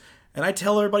this, and I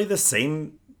tell everybody the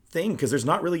same thing, because there's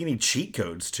not really any cheat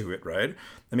codes to it, right?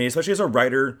 I mean, especially as a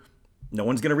writer, no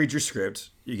one's gonna read your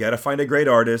script. You got to find a great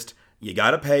artist. You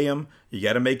got to pay them. You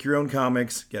got to make your own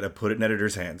comics. You got to put it in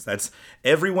editor's hands.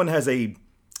 Everyone has a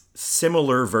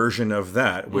similar version of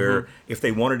that, where if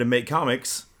they wanted to make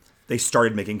comics, they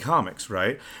started making comics,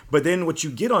 right? But then what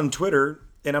you get on Twitter,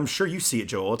 and I'm sure you see it,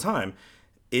 Joe, all the time,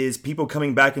 is people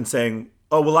coming back and saying,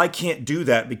 oh, well, I can't do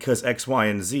that because X, Y,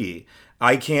 and Z.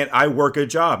 I work a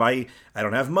job. I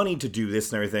don't have money to do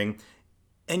this and everything.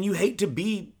 And you hate to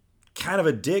be kind of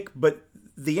a dick, but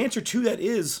the answer to that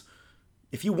is,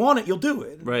 if you want it, you'll do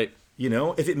it. Right.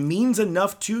 If it means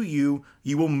enough to you,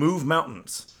 you will move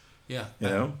mountains. Yeah.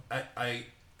 I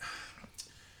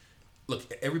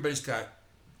look, everybody's got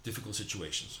difficult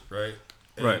situations, right?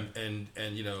 Right. And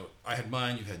I had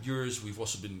mine, you had yours. We've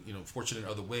also been, fortunate in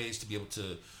other ways to be able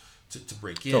to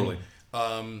break in. Totally.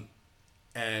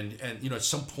 And at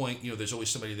some point, there's always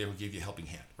somebody there who gave you a helping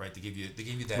hand, right? They gave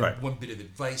you that Right. one bit of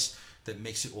advice that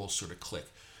makes it all sort of click.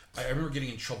 I remember getting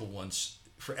in trouble once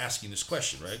for asking this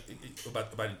question, right?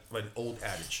 About an old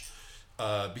adage,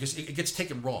 because it gets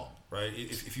taken wrong, right?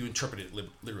 If you interpret it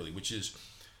literally, which is,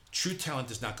 true talent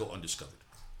does not go undiscovered,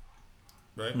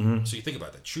 right? So you think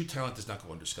about that. True talent does not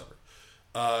go undiscovered.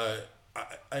 I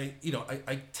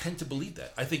tend to believe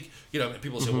that. I think,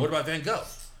 people say, well, what about Van Gogh?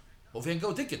 Well, Van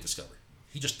Gogh did get discovered.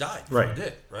 He just died. Right. He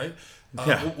did, right?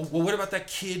 Yeah. Well, what about that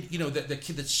kid, that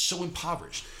kid that's so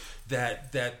impoverished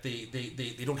that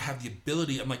they don't have the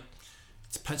ability? I'm like,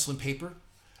 it's pencil and paper.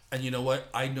 And you know what?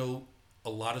 I know a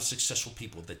lot of successful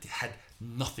people that had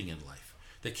nothing in life,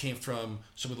 that came from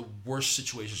some of the worst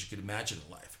situations you could imagine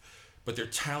in life. But their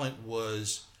talent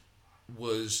was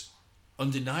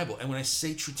undeniable. And when I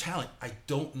say true talent, I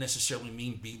don't necessarily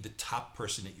mean being the top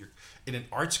person in an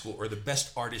art school or the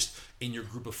best artist in your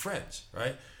group of friends,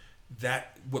 right?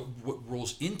 That what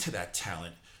rolls into that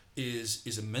talent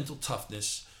is a mental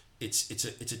toughness. It's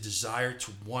a desire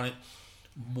to want it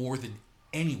more than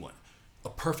anyone. A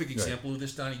perfect example of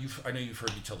this, Donnie, I know you've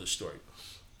heard me tell this story,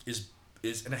 is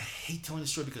and I hate telling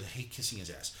this story because I hate kissing his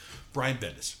ass. Brian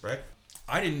Bendis, right?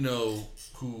 I didn't know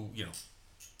who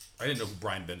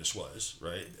Brian Bendis was,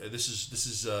 right?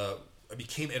 I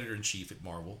became editor in chief at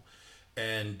Marvel,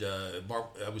 and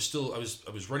I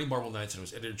was running Marvel Nights, and I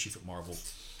was editor in chief at Marvel,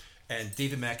 and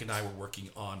David Mack and I were working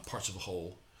on Parts of a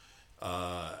Whole,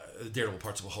 Daredevil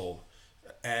Parts of a Whole,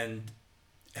 and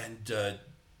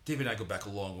David and I go back a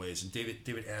long ways, and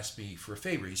David asked me for a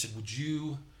favor. He said, "Would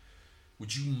you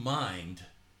mind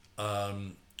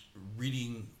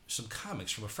reading some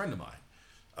comics from a friend of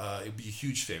mine? It'd be a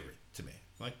huge favor to me."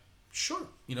 I'm like, sure,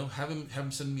 have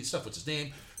him send me stuff. What's his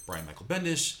name? Brian Michael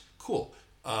Bendis. Cool.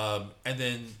 And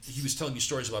then he was telling me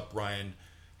stories about Brian,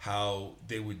 how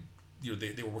they would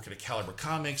they were working at Caliber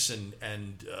Comics,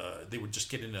 and they would just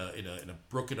get in a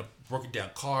broken down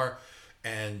car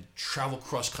and travel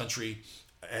cross country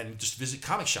and just visit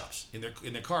comic shops in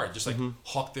their car, just like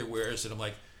hawk their wares. And I'm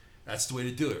like, that's the way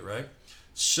to do it, right?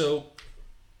 So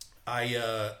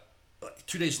I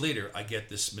 2 days later, I get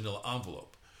this manila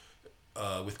envelope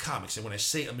with comics, and when I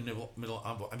say a manila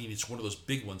envelope, I mean it's one of those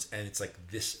big ones, and it's like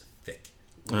this thick,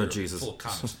 Jesus, full of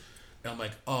comics. And I'm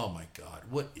like, oh my God,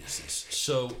 what is this?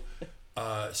 So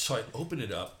I open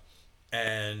it up,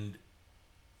 and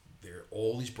there are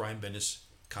all these Brian Bendis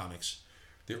comics.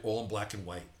 They're all in black and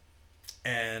white.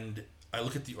 And I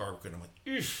look at the artwork, and I'm like,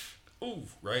 ooh,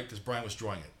 right? Because Brian was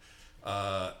drawing it.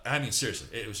 I mean, seriously,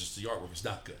 it was just, the artwork was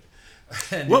not good.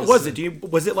 And what was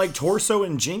it? Was it like Torso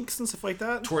and Jinx and stuff like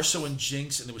that? Torso and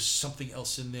Jinx, and there was something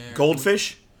else in there.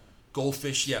 Goldfish,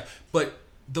 yeah. But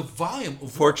the volume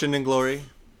of Fortune and Glory.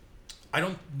 I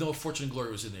don't know if Fortune and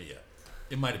Glory was in there yet.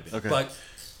 It might have been. Okay. But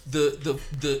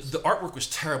the artwork was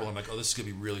terrible. I'm like, oh, this is going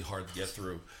to be really hard to get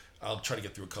through. I'll try to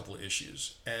get through a couple of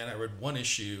issues. And I read one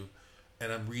issue,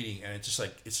 and I'm reading, and it's just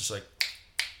like,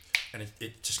 and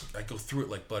it just, I go through it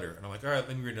like butter. And I'm like, all right,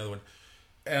 let me read another one.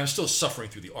 And I'm still suffering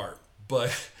through the art.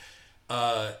 But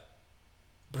I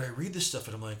read this stuff,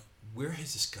 and I'm like, where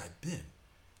has this guy been?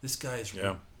 This guy is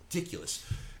ridiculous.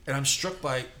 And I'm struck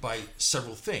by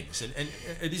several things, and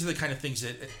these are the kind of things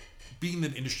that, being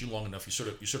in the industry long enough, you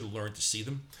sort of learn to see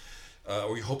them,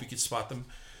 or you hope you can spot them.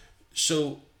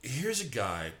 So here's a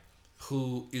guy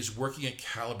who is working at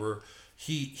Caliber.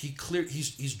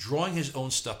 He's drawing his own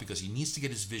stuff because he needs to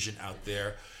get his vision out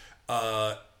there,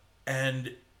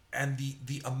 and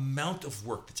the amount of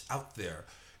work that's out there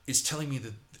is telling me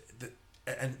that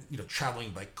and traveling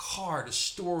by car to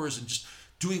stores and just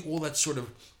doing all that sort of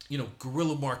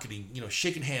guerrilla marketing,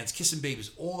 shaking hands, kissing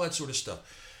babies, all that sort of stuff.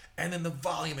 And then the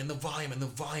volume of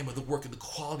the work and the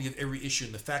quality of every issue,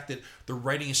 and the fact that the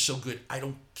writing is so good, I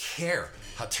don't care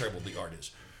how terrible the art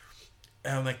is.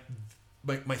 And I'm like,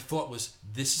 my thought was,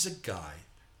 this is a guy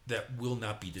that will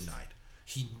not be denied.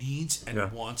 He needs and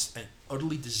wants and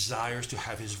utterly desires to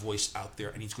have his voice out there,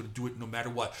 and he's going to do it no matter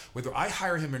what. Whether I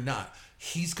hire him or not,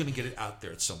 he's going to get it out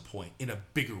there at some point in a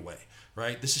bigger way.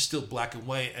 Right? This is still black and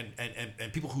white,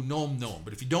 and people who know him know him.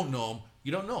 But if you don't know him,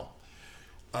 you don't know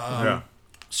him.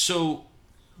 So,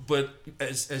 but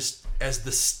as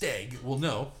the Steg will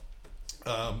know,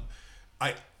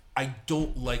 I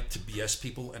don't like to BS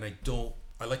people, and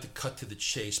I like to cut to the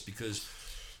chase, because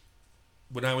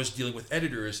when I was dealing with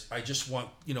editors, I just want,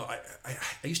 I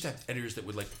used to have editors that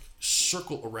would like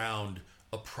circle around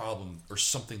a problem or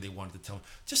something they wanted to tell me.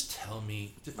 Just tell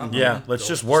me. Let's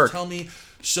just work. Just tell me.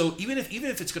 So even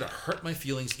if it's going to hurt my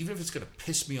feelings, even if it's going to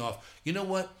piss me off, you know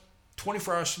what?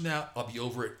 24 hours from now, I'll be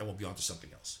over it, and we'll be on to something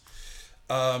else.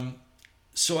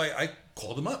 So I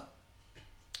called him up,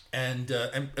 and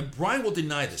Brian will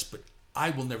deny this, but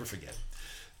I will never forget.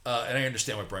 And I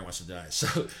understand why Brian wants to deny it.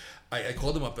 So I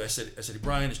called him up. I said, hey,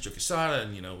 Brian, it's Joe Quesada,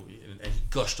 and and he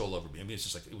gushed all over me. I mean, it's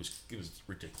just like it was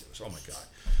ridiculous. Oh my God,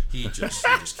 he just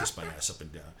kissed my ass up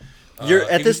and down. You're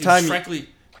at this time, frankly,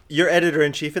 you're editor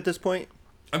in chief at this point.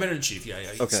 I'm editor in chief. Yeah.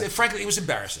 Okay. Frankly, it was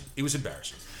embarrassing.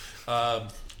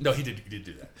 No, he did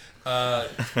do that.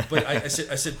 But I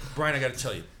said, Brian, I got to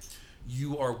tell you,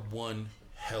 you are one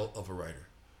hell of a writer,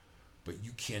 but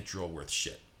you can't draw worth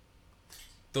shit.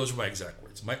 Those were my exact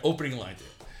words. My opening line to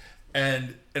it.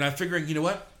 And I'm figuring, you know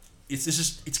what?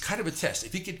 It's kind of a test.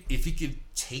 If he could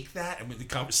take that, and when the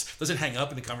conversation doesn't hang up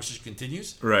and the conversation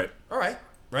continues, right? All right,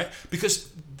 because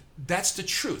that's the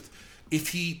truth. If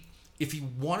he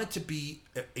wanted to be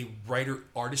a writer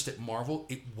artist at Marvel,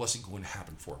 it wasn't going to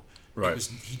happen for him. Right.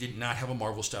 He did not have a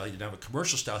Marvel style. He didn't have a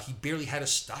commercial style. He barely had a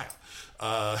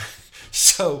style.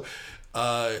 So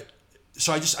I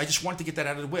just wanted to get that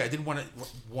out of the way. I didn't want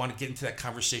to get into that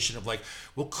conversation of like,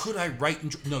 well, could I write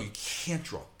and draw? No, you can't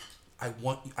draw. I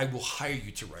will hire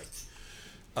you to write.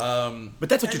 But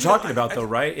that's what you're talking about, though,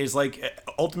 right? Is like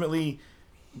ultimately,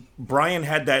 Brian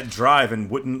had that drive and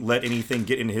wouldn't let anything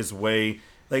get in his way.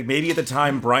 Like maybe at the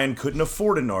time Brian couldn't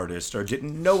afford an artist or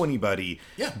didn't know anybody.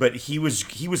 Yeah. But he was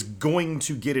going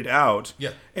to get it out.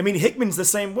 Yeah. I mean, Hickman's the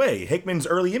same way. Hickman's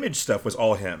early Image stuff was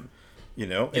all him,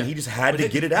 and he just had to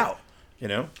get it out,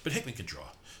 But Hickman can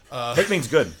draw. Hickman's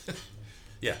good.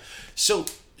 Yeah. So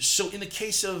in the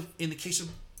case of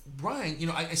Brian,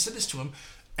 I said this to him,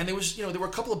 and there were a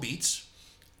couple of beats,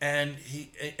 and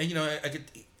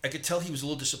I could tell he was a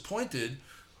little disappointed,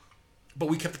 but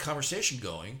we kept the conversation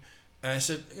going. And I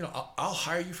said, I'll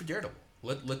hire you for Daredevil.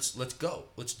 Let's go.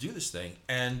 Let's do this thing.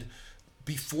 And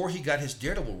before he got his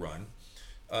Daredevil run,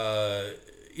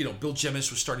 Bill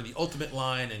Jemas was starting the Ultimate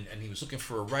line, and he was looking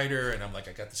for a writer, and I'm like,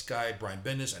 I got this guy, Brian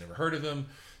Bendis, I never heard of him.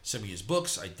 Send me his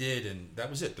books. I did, and that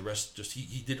was it. The rest, just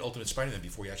he did Ultimate Spider-Man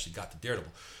before he actually got to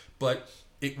Daredevil. But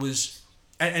it was,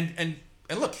 and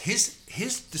look,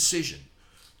 his decision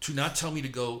to not tell me to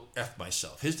go F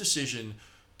myself, his decision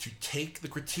to take the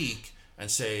critique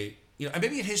and say, and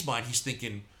maybe in his mind he's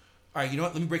thinking, all right, you know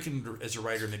what, let me break in as a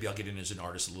writer, maybe I'll get in as an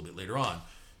artist a little bit later on.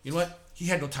 You know what? He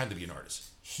had no time to be an artist.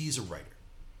 He's a writer.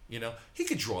 He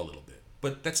could draw a little bit,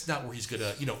 but that's not where he's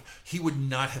gonna, he would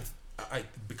not have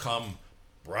become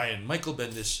Brian Michael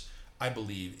Bendis, I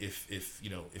believe, if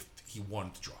he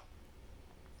wanted to draw.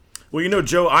 Well,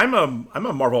 Joe, I'm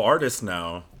a Marvel artist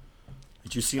now.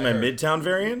 Did you see my Midtown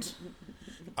variant?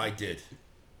 I did.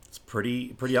 It's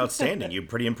pretty outstanding. You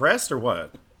pretty impressed or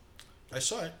what? I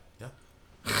saw it. Yeah.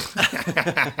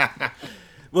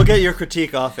 We'll get your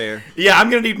critique off air. Yeah, I'm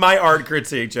gonna need my art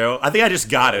critique, Joe. I think I just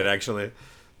got it actually.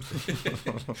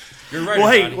 You're right. Well,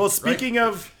 hey, Johnny, well, speaking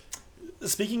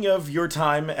of your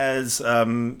time as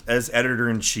editor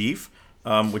in chief,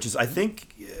 which is I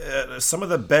think some of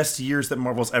the best years that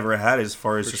Marvel's ever had, as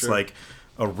far as just like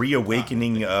a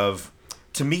reawakening of.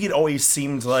 To me, it always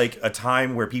seemed like a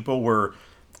time where people were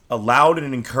allowed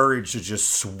and encouraged to just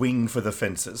swing for the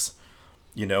fences,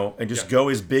 and just go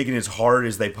as big and as hard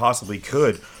as they possibly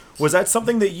could. Was that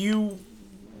something that you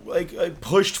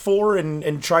pushed for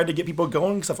and tried to get people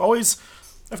going? Because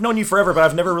I've known you forever, but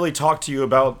I've never really talked to you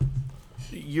about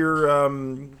your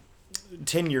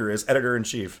tenure as editor in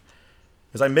chief.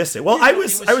 Because I missed it. Well, I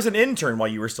was an intern while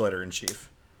you were still editor in chief.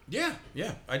 Yeah.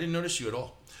 I didn't notice you at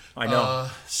all. I know.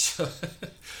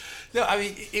 No, I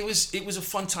mean it was a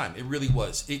fun time. It really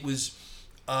was. It was,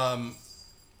 Marvel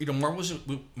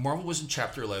was in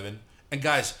Chapter 11, and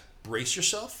guys, brace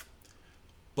yourself.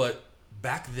 But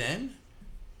back then,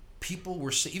 people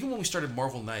were even when we started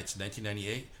Marvel Nights in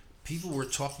 1998, people were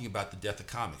talking about the death of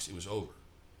comics. It was over.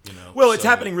 Well, it's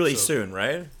happening really soon,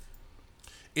 right?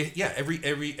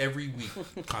 Every week,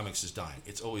 comics is dying.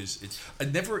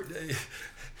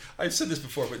 I've said this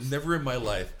before, but never in my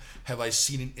life have I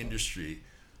seen an industry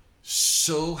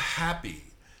so happy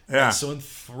and so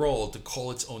enthralled to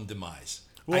call its own demise.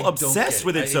 Well, obsessed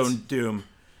with its own doom.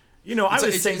 I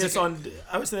was saying this on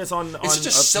a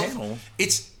panel.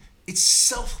 It's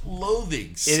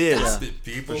self-loathing. It is. Stop it,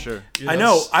 people. For sure. I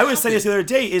know. I was saying this the other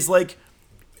day. Is like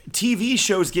TV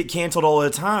shows get canceled all the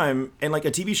time, and like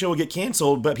a TV show will get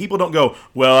canceled, but people don't go,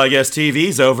 well, I guess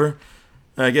TV's over.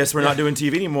 I guess we're not doing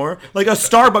TV anymore. Like a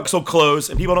Starbucks will close,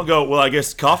 and people don't go, well, I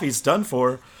guess coffee's done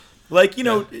for. Like,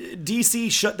 DC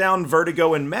shut down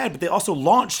Vertigo and Mad, but they also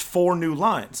launched 4 new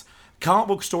lines. Comic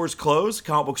book stores close,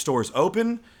 comic book stores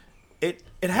open. It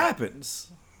happens.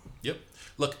 Yep.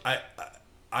 Look,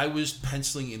 I was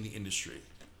penciling in the industry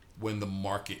when the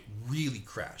market really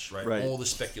crashed, right? All the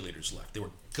speculators left. They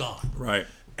were gone. Right.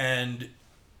 And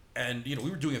we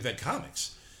were doing Event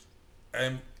Comics.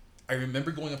 And I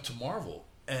remember going up to Marvel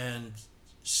and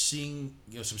seeing,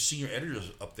 some senior editors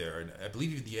up there, and I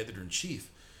believe even the editor-in-chief,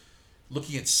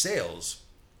 looking at sales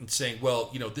and saying,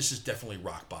 well, this is definitely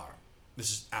rock bottom. This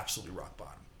is absolutely rock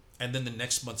bottom. And then the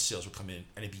next month's sales would come in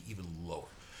and it'd be even lower.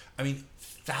 I mean,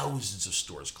 thousands of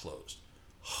stores closed.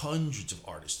 Hundreds of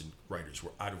artists and writers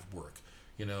were out of work.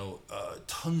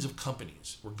 Tons of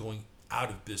companies were going out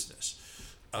of business.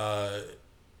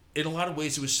 In a lot of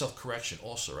ways, it was self-correction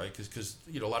also, right? Because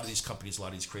a lot of these companies, a lot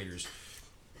of these creators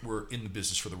were in the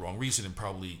business for the wrong reason and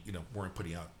probably, weren't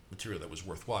putting out material that was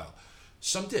worthwhile.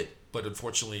 Some did, but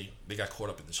unfortunately, they got caught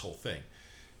up in this whole thing.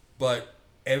 But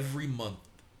every month,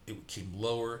 it came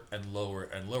lower and lower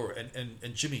and lower.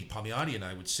 And Jimmy Palmiotti and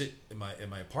I would sit in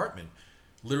my apartment,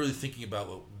 literally thinking about,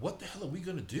 well, what the hell are we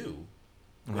going to do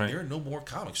when there are no more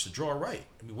comics to draw right?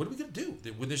 I mean, what are we going to do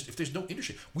if there's no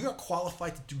industry? We are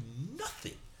qualified to do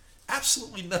nothing,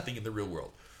 absolutely nothing in the real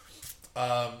world.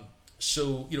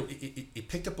 So it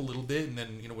picked up a little bit, and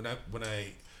then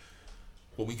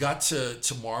when we got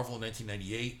to Marvel in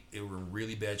 1998, they were in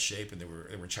really bad shape, and they were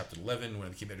in Chapter 11 when I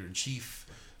became editor in chief.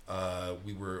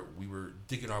 We were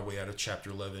digging our way out of Chapter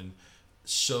 11.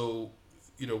 So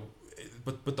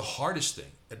but the hardest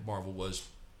thing at Marvel was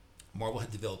Marvel had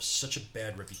developed such a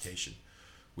bad reputation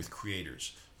with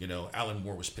creators. Alan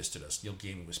Moore was pissed at us. Neil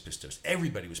Gaiman was pissed at us.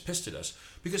 Everybody was pissed at us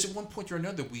because at one point or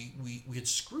another we had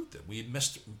screwed them. We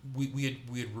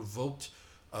had revoked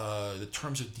the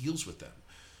terms of deals with them.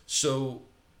 So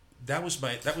that was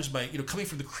my coming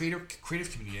from the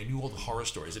creative community, I knew all the horror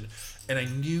stories, and I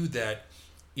knew that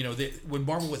when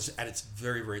Marvel was at its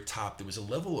very, very top, there was a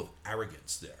level of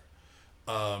arrogance there.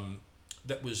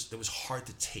 hard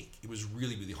to take. It was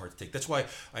really, really hard to take. That's why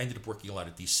I ended up working a lot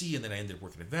at DC, and then I ended up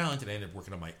working at Valiant, and I ended up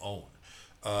working on my own,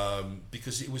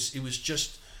 because it was you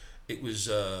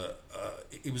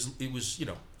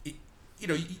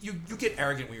get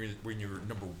arrogant when you're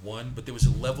number one, but there was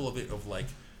a level of it of like,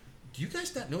 do you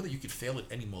guys not know that you could fail at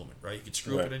any moment, right? You could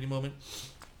screw up at any moment.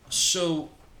 So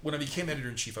when I became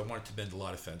editor-in-chief, I wanted to bend a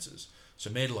lot of fences. So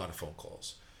I made a lot of phone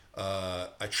calls.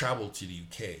 I traveled to the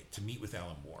UK to meet with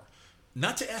Alan Moore,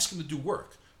 not to ask him to do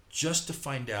work, just to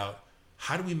find out,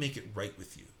 how do we make it right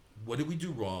with you? What did we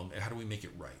do wrong, and how do we make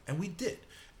it right? And we did.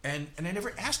 And I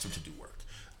never asked him to do work.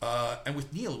 And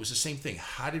with Neil, it was the same thing.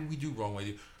 How did we do wrong with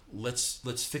you?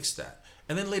 Let's fix that.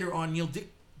 And then later on, Neil did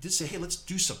say, hey, let's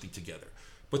do something together.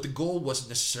 But the goal wasn't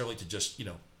necessarily to just,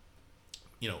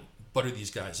 butter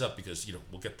these guys up because,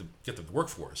 we'll get them to work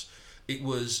for us. It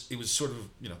was sort of,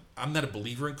 I'm not a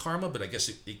believer in karma, but I guess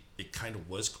it kind of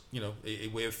was, a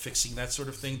way of fixing that sort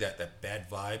of thing, that bad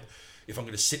vibe. If I'm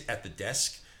going to sit at the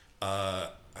desk, I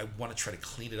want to try to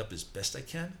clean it up as best I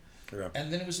can. Yeah.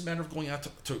 And then it was a matter of going out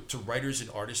to writers and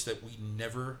artists that we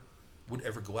never would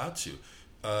ever go out to.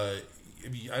 I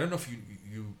don't know if you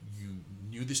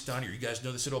knew this, Donnie, or you guys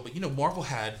know this at all, but Marvel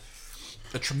had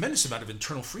a tremendous amount of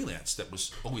internal freelance that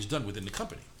was always done within the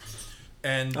company,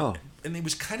 and it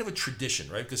was kind of a tradition,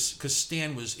 right? Because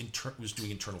Stan was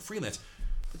doing internal freelance.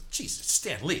 But geez, it's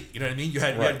Stan Lee, you know what I mean? You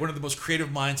had one of the most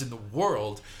creative minds in the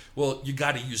world. Well, you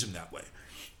got to use him that way.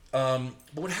 But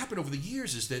what happened over the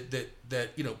years is that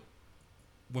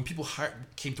when people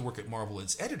came to work at Marvel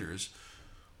as editors,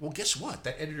 well, guess what?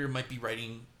 That editor might be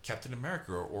writing Captain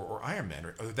America or Iron Man,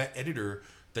 or that editor,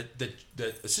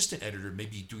 that assistant editor may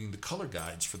be doing the color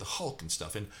guides for the Hulk and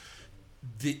stuff. And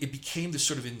it became this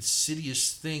sort of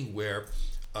insidious thing where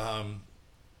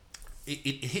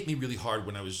it hit me really hard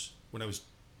when I was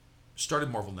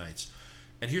started Marvel Knights.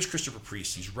 And here's Christopher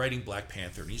Priest. He's writing Black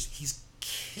Panther, and he's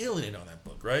killing it on that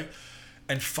book, right?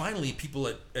 And finally, people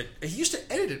he used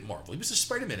to edit at Marvel. He was a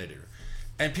Spider-Man editor.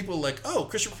 And people were like, oh,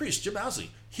 Christopher Priest, Jim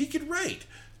Owsley, he could write.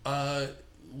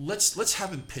 Let's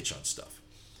have him pitch on stuff,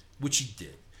 which he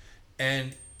did.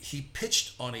 And he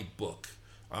pitched on a book.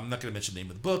 I'm not going to mention the name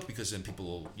of the book because then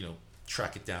people will,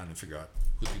 track it down and figure out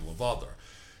who the people involved are.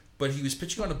 But he was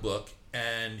pitching on a book,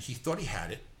 and he thought he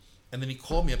had it. And then he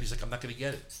called me up. He's like, I'm not going to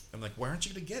get it. I'm like, why aren't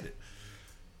you going to get it?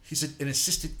 He said, an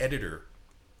assistant editor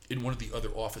in one of the other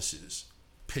offices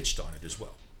pitched on it as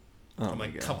well. I'm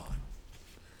like, come on.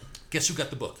 Guess who got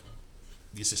the book?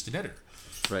 The assistant editor.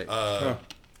 Right.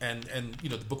 And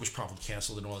the book was promptly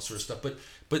canceled and all that sort of stuff.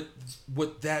 But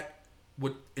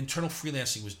what internal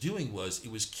freelancing was doing was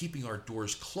it was keeping our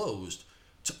doors closed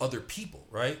to other people,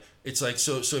 right? It's like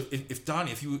so if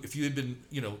Donnie, if you had been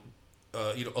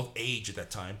of age at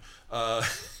that time,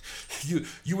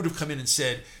 you would have come in and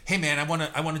said, hey man, I want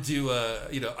to do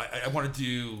I want to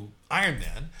do Iron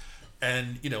Man,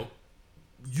 and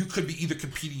you could be either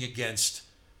competing against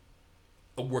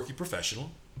a working professional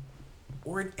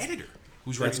or an editor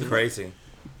who's writing the book. Crazy.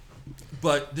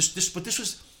 But this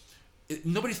was,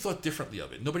 nobody thought differently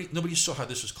of it. Nobody saw how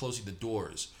this was closing the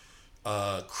doors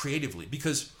creatively,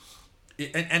 because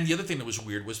and the other thing that was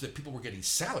weird was that people were getting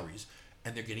salaries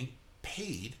and they're getting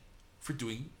paid for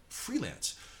doing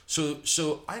freelance.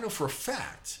 So I know for a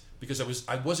fact, because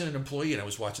I wasn't an employee and I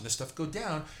was watching this stuff go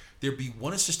down, there'd be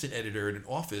one assistant editor in an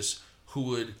office who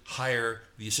would hire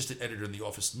the assistant editor in the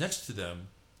office next to them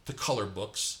to color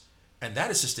books, and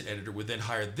that assistant editor would then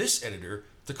hire this editor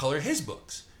to color his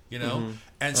books, Mm-hmm.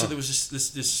 And so there was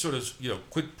this sort of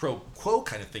quid pro quo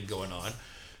kind of thing going on.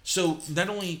 So not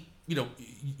only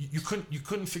you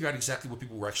couldn't figure out exactly what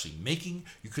people were actually making,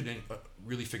 you couldn't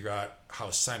really figure out how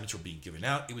assignments were being given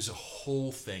out. It was a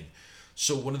whole thing.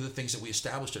 So one of the things that we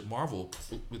established at Marvel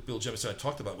with Bill Jemison I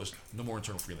talked about was no more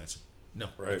internal freelancing. No,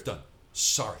 it's done.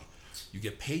 Sorry. You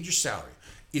get paid your salary.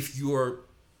 If you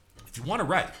want to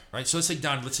write, right? So let's say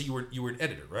Don, let's say you were an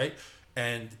editor, right?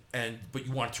 But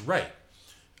you wanted to write.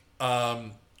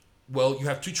 Well, you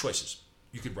have two choices.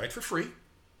 You could write for free,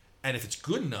 and if it's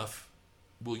good enough,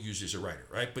 we'll use you as a writer,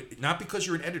 right? But not because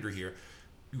you're an editor here,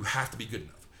 you have to be good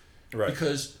enough. Right.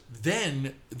 Because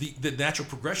then the natural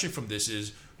progression from this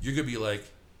is you're gonna be like,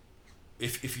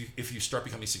 if you start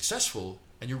becoming successful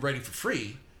and you're writing for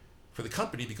free for the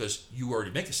company because you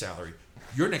already make a salary,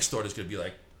 your next thought is going to be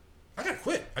like, I got to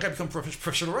quit. I got to become a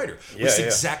professional writer. Which is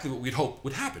exactly what we'd hope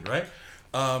would happen, right?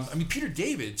 Peter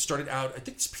David started out, I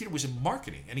think Peter was in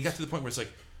marketing, and he got to the point where it's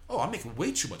like, oh, I'm making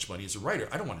way too much money as a writer.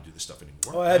 I don't want to do this stuff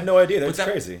anymore. Oh, I had no idea. That's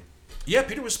crazy. Yeah,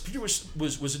 Peter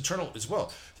was internal as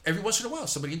well. Every once in a while,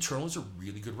 somebody internal is a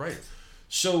really good writer.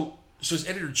 So as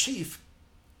editor-in-chief,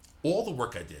 all the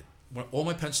work I did, all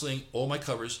my penciling, all my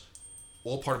covers,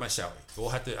 all part of my salary.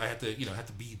 I had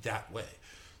to be that way.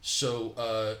 So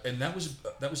and that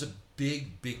was a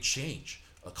big change,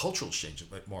 a cultural change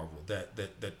at Marvel that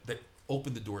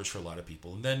opened the doors for a lot of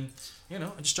people. And then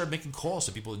I just started making calls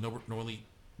to people that normally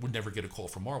would never get a call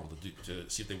from Marvel to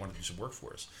see if they wanted to do some work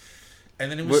for us.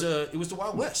 And then it was the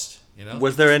Wild West.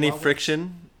 Was there any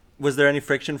friction? Was there any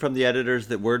friction from the editors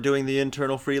that were doing the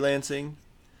internal freelancing?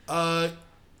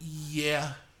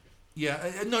 Yeah.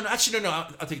 No, actually, no.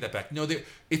 I'll take that back. No,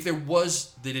 if there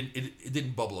was, it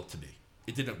didn't bubble up to me.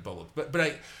 It didn't bubble up.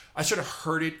 But I sort of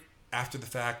heard it after the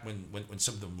fact when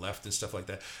some of them left and stuff like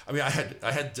that. I mean, I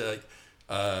had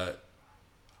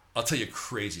I'll tell you a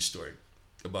crazy story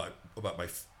about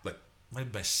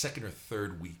my second or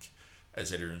third week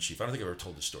as editor in chief. I don't think I've ever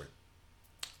told this story.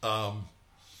 So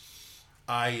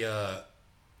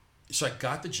I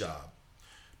got the job,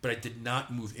 but I did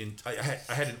not move in. I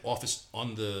had an office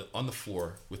on the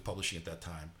floor with publishing at that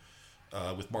time,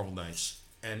 with Marvel Knights,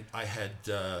 and I had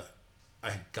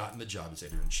gotten the job as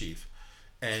editor in chief,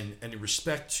 and in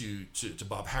respect to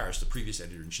Bob Harris, the previous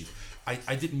editor in chief,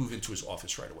 I didn't move into his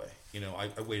office right away.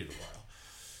 I waited a while,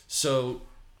 so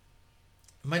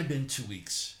it might have been 2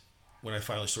 weeks when I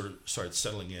finally sort of started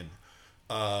settling in.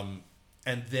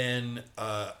 And then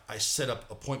I set up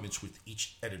appointments with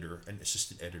each editor and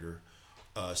assistant editor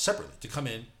separately to come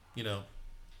in,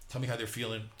 tell me how they're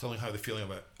feeling,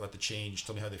 about the change,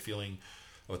 tell me how they're feeling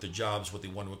about their jobs, what they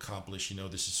want to accomplish.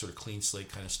 This is sort of clean slate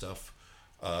kind of stuff.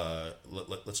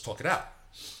 Let's talk it out.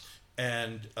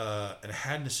 And I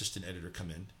had an assistant editor come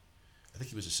in. I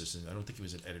think he was assistant. I don't think he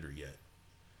was an editor yet.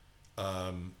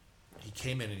 He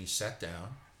came in and he sat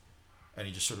down. And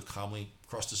he just sort of calmly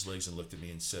crossed his legs and looked at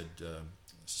me and said,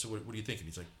 so what do you think? And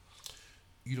he's like,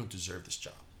 you don't deserve this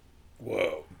job.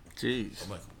 Whoa. Jeez. I'm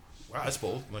like, wow, that's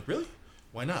bold. I'm like, really?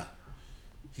 Why not?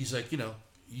 He's like,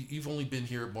 you've only been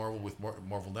here at Marvel with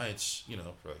Marvel Knights,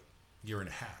 for like a year and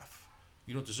a half.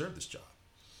 You don't deserve this job.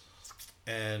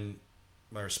 And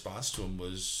my response to him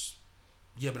was,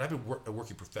 yeah, but I've been a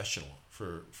working professional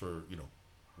for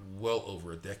well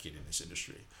over a decade in this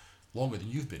industry, longer than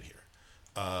you've been here.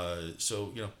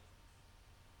 So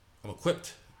I'm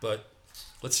equipped, but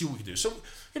let's see what we can do. So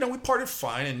we parted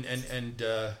fine, and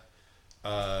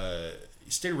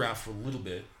stayed around for a little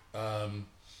bit.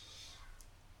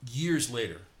 Years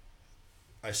later,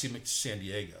 I see him at San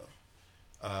Diego,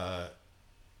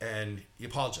 and he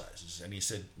apologizes, and he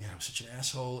said, "Man, I was such an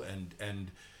asshole,"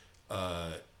 and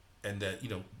that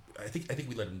I think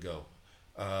we let him go.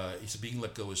 He said being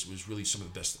let go was really one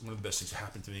of the best things that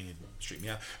happened to me and straightened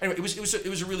me out. Anyway,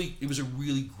 it was a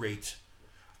really great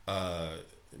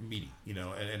meeting,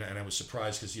 and I was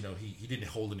surprised because he didn't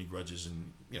hold any grudges,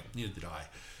 and neither did I.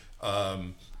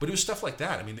 But it was stuff like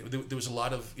that. I mean, there was a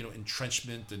lot of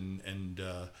entrenchment, and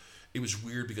it was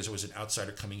weird because I was an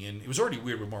outsider coming in. It was already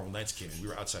weird when Marvel Knights came in. We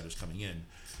were outsiders coming in.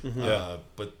 Mm-hmm.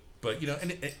 But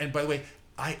and by the way,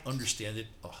 I understand it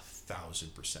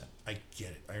 1,000%. I get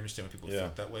it. I understand why people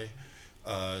felt that way.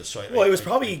 It was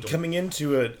probably coming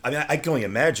into I mean, I can only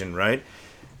imagine, right?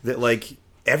 That like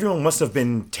everyone must have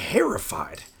been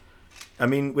terrified. I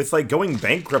mean, with like going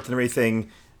bankrupt and everything,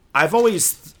 I've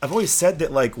always said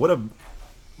that like what a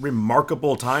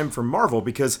remarkable time for Marvel,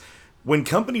 because when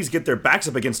companies get their backs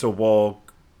up against a wall,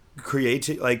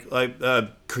 creatively,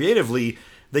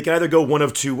 they can either go one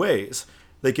of two ways.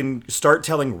 They can start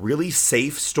telling really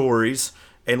safe stories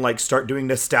and like start doing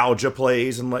nostalgia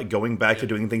plays and like going back to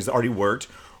doing things that already worked,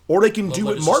 or they can do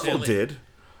what Marvel did,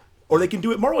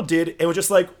 and was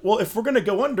just like, well, if we're gonna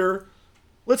go under,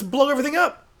 let's blow everything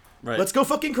up, right? Let's go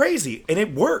fucking crazy, and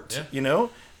it worked,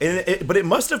 but it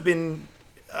must have been,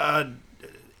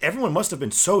 everyone must have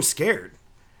been so scared.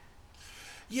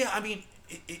 Yeah, I mean,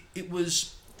 it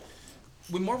was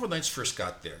when Marvel Knights first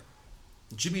got there.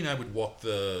 Jimmy and I would walk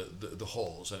the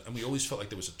halls, and we always felt like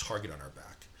there was a target on our back.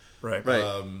 Right.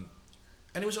 And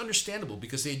it was understandable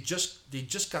because they'd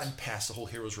just gotten past the whole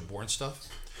Heroes Reborn stuff,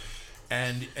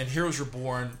 and Heroes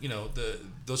Reborn,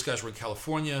 those guys were in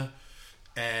California,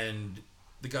 and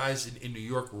the guys in New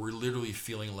York were literally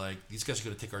feeling like these guys are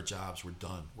going to take our jobs. We're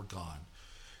done. We're gone.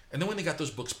 And then when they got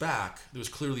those books back, there was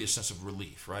clearly a sense of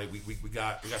relief, right? We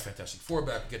got Fantastic Four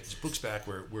back. We get these books back.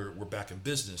 We're back in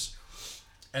business.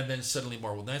 And then suddenly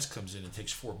Marvel Knights comes in and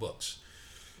takes 4 books.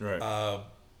 Right.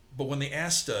 But when they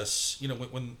asked us,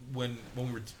 when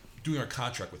we were doing our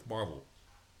contract with Marvel,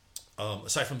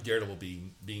 aside from Daredevil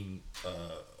being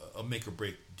a make or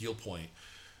break deal point,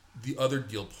 the other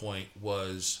deal point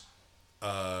was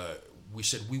we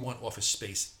said we want office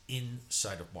space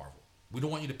inside of Marvel. We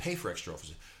don't want you to pay for extra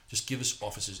offices. Just give us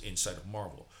offices inside of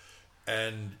Marvel.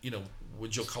 And when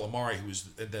Joe Calamari, who was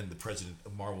then the president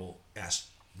of Marvel, asked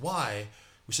why,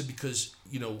 we said because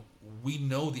we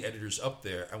know the editors up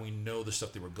there, and we know the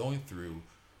stuff they were going through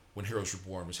when Heroes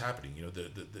Reborn was happening.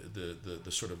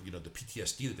 The sort of the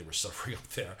PTSD that they were suffering up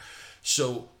there.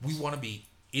 So we want to be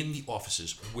in the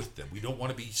offices with them. We don't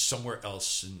want to be somewhere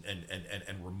else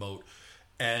and remote.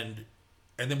 And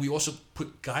then we also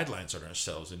put guidelines on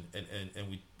ourselves, and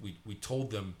we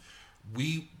told them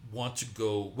we want to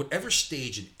go whatever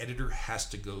stage an editor has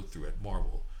to go through at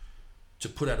Marvel to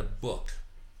put out a book.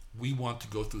 We want to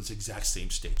go through those exact same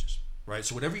stages, right?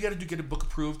 So whatever you got to do to get a book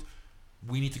approved,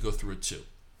 we need to go through it too.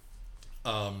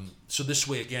 So this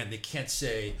way, again, they can't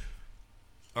say,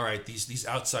 all right, these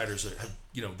outsiders have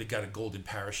they got a golden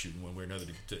parachute in one way or another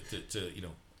to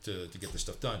get this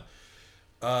stuff done.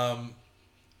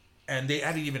 And they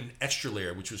added even an extra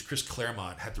layer, which was Chris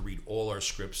Claremont had to read all our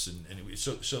scripts, and it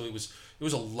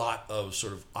was a lot of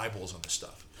sort of eyeballs on this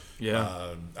stuff.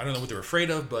 Yeah. I don't know what they were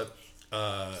afraid of, but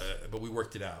we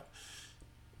worked it out.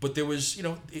 But there was,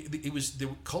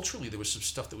 culturally there was some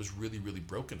stuff that was really, really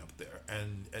broken up there,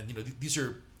 and these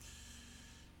are.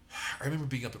 I remember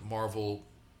being up at Marvel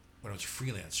when I was a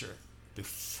freelancer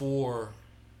before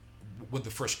when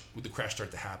the crash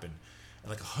started to happen, and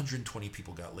like 120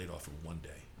 people got laid off in one day.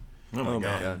 Oh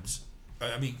my God.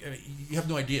 I mean, you have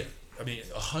no idea. I mean,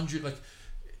 100, like,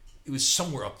 it was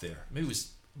somewhere up there. Maybe it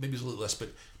was a little less,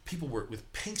 but people were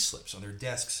with pink slips on their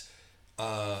desks.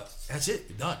 That's it,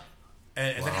 you're done.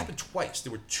 And that happened twice.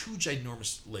 There were 2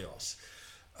 ginormous layoffs.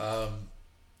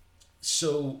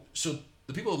 So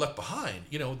the people left behind,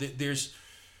 there's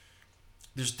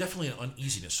definitely an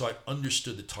uneasiness. So I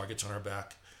understood the targets on our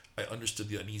back. I understood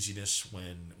the uneasiness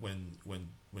when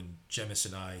Jemis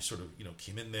and I sort of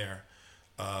came in there,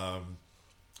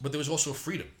 but there was also a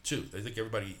freedom too. I think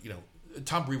everybody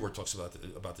Tom Brevoort talks about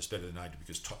this better than I do,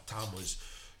 because Tom was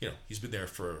he's been there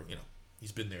for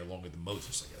he's been there longer than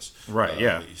Moses, I guess. Right.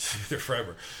 Yeah. He's there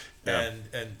forever, Yeah.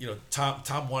 and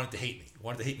Tom wanted to hate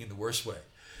me in the worst way.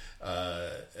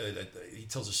 He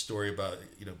tells a story about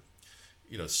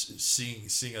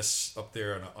seeing us up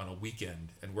there on a weekend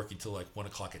and working till like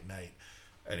 1:00 at night,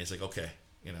 and he's like, okay,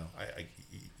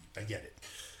 I get it.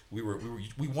 We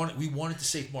wanted to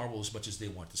save Marvel as much as they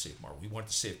wanted to save Marvel. We wanted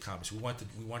to save comics. We wanted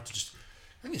to just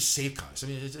save comics. I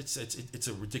mean, it's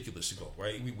a ridiculous goal,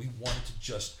 right? We wanted to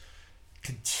just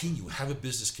have a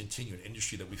business continue, an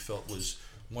industry that we felt was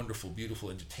wonderful, beautiful,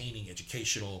 entertaining,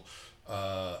 educational,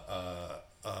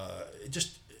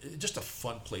 just a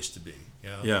fun place to be.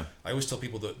 Yeah. I always tell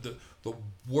people the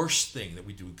worst thing that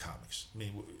we do in comics. I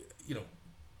mean,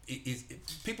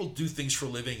 people do things for a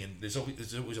living, and there's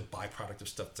always a byproduct of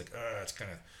stuff. It's like, it's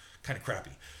kind of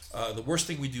crappy. The worst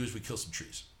thing we do is we kill some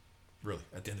trees. Really,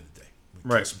 at the end of the day,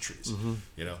 we kill some trees.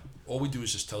 Mm-hmm. All we do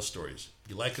is just tell stories.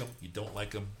 You like them, you don't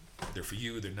like them. They're for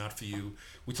you, they're not for you.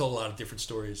 We tell a lot of different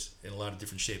stories in a lot of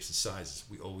different shapes and sizes.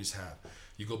 We always have.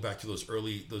 You go back to those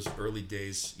early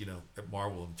days, at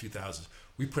Marvel in 2000s.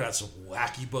 We put out some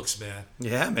wacky books, man.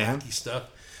 Yeah, man. Wacky stuff.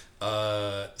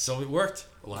 Some of it worked.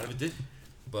 A lot of it didn't.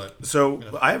 But so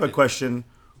I have a question.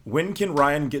 When can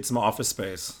Ryan get some office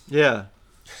space? Yeah.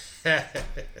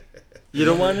 You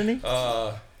don't want any?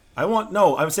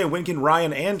 I'm saying when can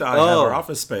Ryan and I have our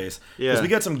office space? Yeah. Because we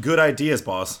got some good ideas,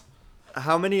 boss.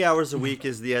 How many hours a week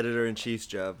is the editor-in-chief's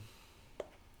job?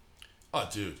 Oh,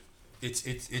 dude.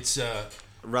 It's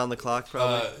around the clock,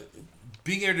 probably.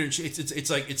 Being editor-in-chief,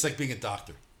 it's like being a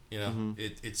doctor. Mm-hmm.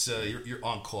 You're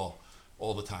on call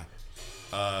all the time.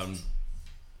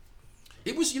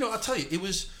 It was, I'll tell you, it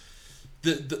was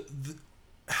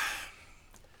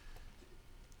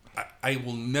I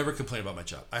will never complain about my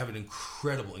job. I have an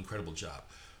incredible job.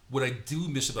 What I do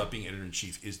miss about being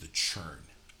editor-in-chief is the churn.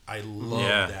 I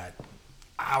love that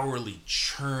hourly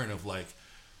churn of like,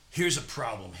 here's a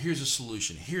problem, here's a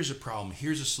solution, here's a problem,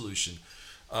 here's a solution.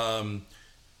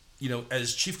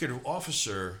 As chief creative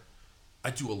officer,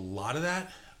 I do a lot of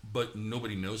that, but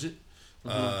nobody knows it.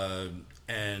 Mm-hmm.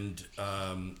 And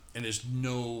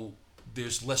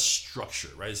there's less structure,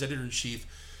 right? As editor-in-chief,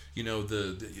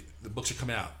 the books are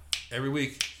coming out every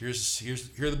week. Here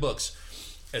are the books.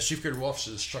 As chief creative officer,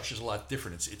 the structure is a lot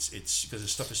different. It's because the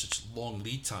stuff is such long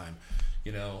lead time,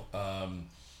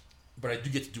 but I do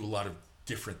get to do a lot of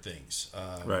different things.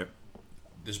 Right.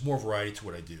 There's more variety to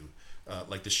what I do,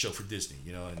 like this show for Disney,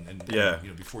 and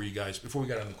before we got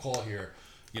on the call here,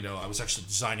 I was actually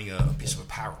designing a piece of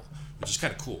apparel, which is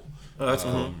kind of cool. Oh, that's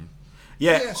cool.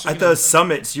 Yeah, so, at the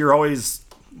summits, you're always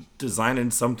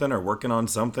designing something or working on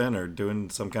something or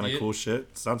doing some kind of cool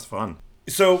shit. Sounds fun.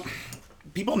 So,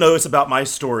 people know this about my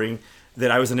story, that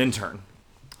I was an intern,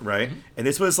 right? Mm-hmm. And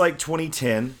this was like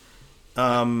 2010,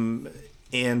 And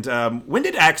when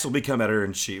did Axel become editor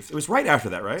in chief? It was right after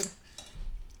that, right?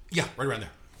 Yeah, right around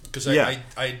there. Because Yeah.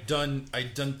 I'd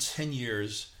done 10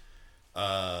 years,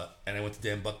 and I went to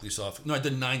Dan Buckley's office. No, I'd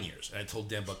done 9 years, and I told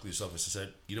Dan Buckley's office, I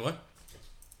said, you know what?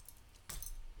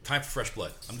 Time for fresh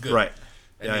blood. I'm good. Right.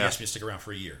 And Yeah, he yeah. asked me to stick around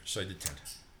for a year, so I did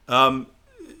 10.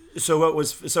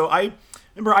 So I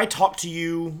remember I talked to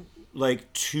you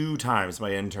like 2 times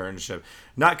my internship.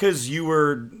 Not because you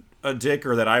were a dick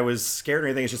or that I was scared or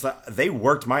anything. It's just that they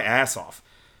worked my ass off.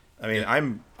 I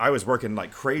mean, I was working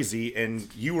like crazy,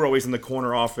 and you were always in the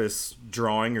corner office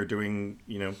drawing or doing,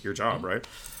 your job, right?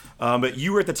 But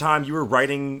you were at the time you were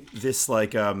writing this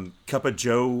like Cup of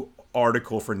Joe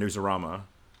article for Newsarama.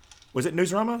 Was it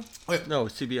Newsarama? No,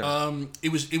 CBR.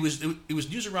 It was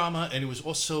Newsarama, and it was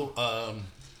also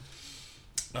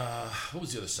what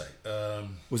was the other site?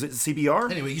 Was it CBR?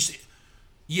 Anyway,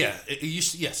 it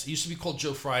used to be called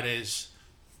Joe Fridays.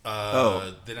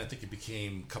 Then I think it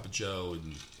became Cup of Joe,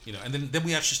 and then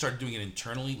we actually started doing it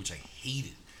internally, which I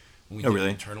hated when we did really?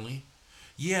 it internally.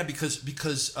 Yeah, because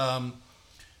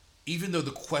even though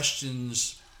the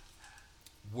questions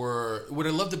were, what I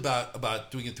loved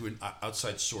about doing it through an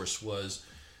outside source was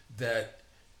that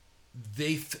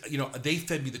they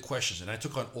fed me the questions, and I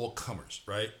took on all comers,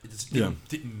 right? It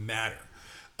didn't matter.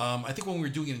 I think when we were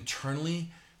doing it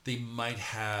internally, they might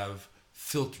have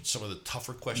filtered some of the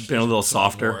tougher questions. Been a little some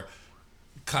of the softer. more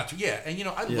and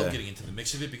I love getting into the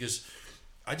mix of it because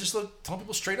I just love telling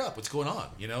people straight up what's going on.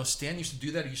 Stan used to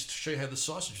do that. He used to show you how the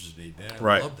sausage was made, man.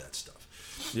 I love that stuff.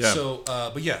 Yeah. So,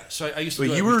 so I used to do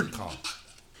you it were- with the column.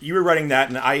 You were writing that,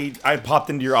 and I popped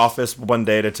into your office one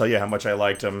day to tell you how much I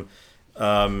liked him.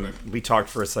 We talked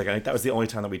for a second. I think that was the only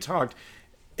time that we talked,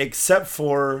 except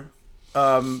for,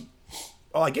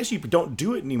 I guess you don't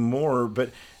do it anymore.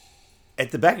 But at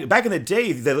the back in the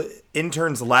day, the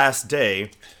intern's last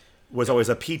day was always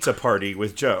a pizza party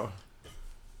with Joe,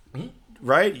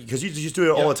 right? Because you just do it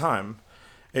all the time.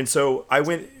 And so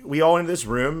we all went into this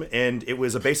room, and it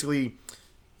was basically,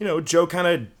 Joe kind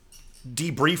of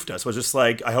debriefed us, was just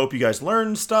like, I hope you guys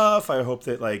learn stuff. I hope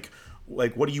that like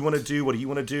what do you want to do? What do you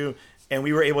want to do? And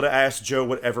we were able to ask Joe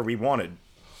whatever we wanted.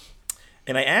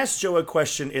 And I asked Joe a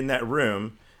question in that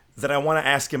room that I want to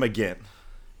ask him again.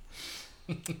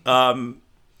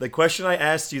 The question I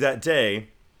asked you that day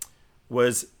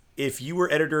was, if you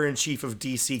were editor-in-chief of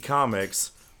DC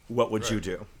Comics, what would you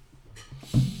do?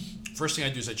 First thing I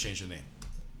do is I change the name.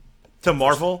 To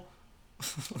Marvel?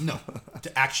 No,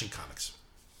 to Action Comics.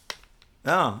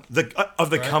 Oh, of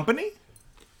the company?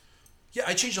 Yeah,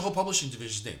 I changed the whole publishing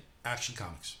division's name. Action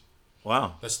Comics.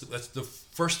 Wow. That's the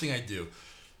first thing I do.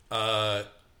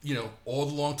 All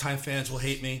the longtime fans will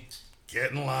hate me.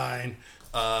 Get in line.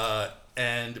 But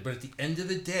at the end of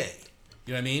the day,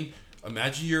 you know what I mean?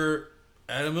 Imagine you're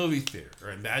at a movie theater,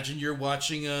 or imagine you're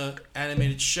watching a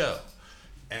animated show,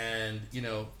 and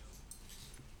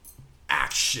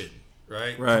action,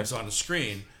 right, comes on the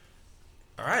screen.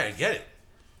 All right, I get it.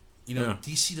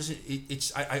 DC doesn't.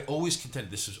 It's I always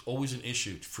contend this is always an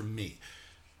issue for me.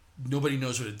 Nobody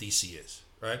knows what a DC is,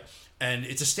 right? And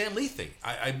it's a Stan Lee thing.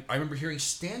 I remember hearing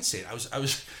Stan say it. I was a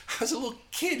little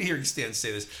kid hearing Stan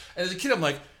say this, and as a kid I'm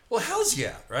like, well, hell's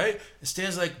yeah, right? And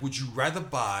Stan's like, would you rather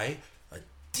buy a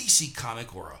DC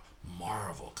comic or a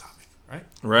Marvel comic, right?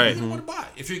 Right. What are you gonna want to buy?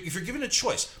 If you're given a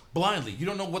choice blindly, you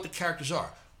don't know what the characters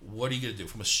are. What are you gonna do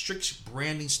from a strict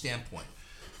branding standpoint?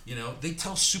 They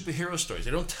tell superhero stories.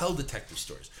 They don't tell detective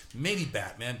stories. Maybe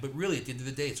Batman, but really at the end of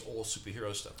the day, it's all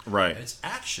superhero stuff. Right. And it's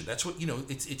action. That's what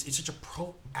It's such a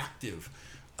proactive,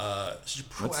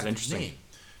 That's interesting. name.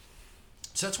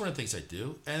 So that's one of the things I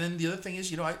do. And then the other thing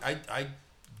is, I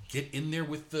get in there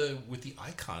with the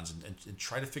icons and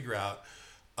try to figure out,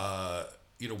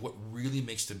 what really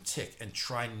makes them tick, and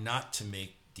try not to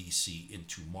make DC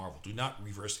into Marvel. Do not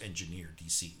reverse engineer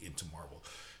DC into Marvel.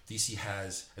 DC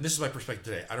has, and this is my perspective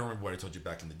today, I don't remember what I told you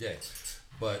back in the day,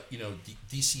 but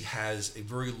DC has a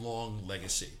very long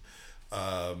legacy,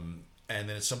 and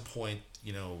then at some point,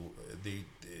 I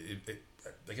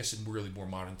guess in really more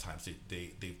modern times,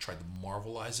 they've tried to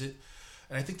Marvelize it,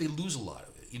 and I think they lose a lot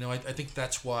of it. I think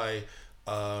that's why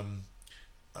I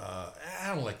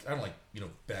don't like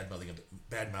bad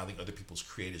mouthing other people's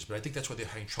creators, but I think that's why they're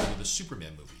having trouble with the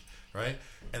Superman movie. Right,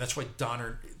 and that's why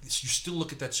Donner. You still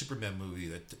look at that Superman movie,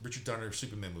 that Richard Donner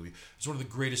Superman movie. It's one of the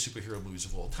greatest superhero movies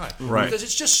of all time, right? Because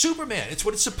it's just Superman. It's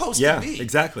what it's supposed to be. Yeah,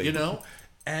 exactly.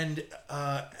 And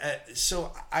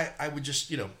so I would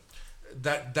just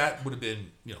that would have been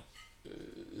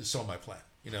some of my plan.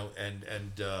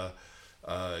 And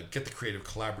get the creative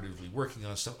collaboratively working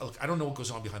on stuff. Look, I don't know what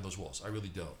goes on behind those walls. I really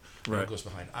don't. I know what goes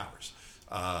behind ours.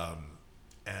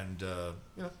 And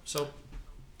so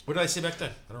what did I say back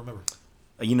then? I don't remember.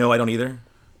 I don't either.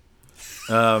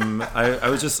 I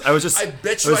was just. I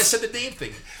bet you I said the name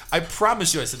thing. I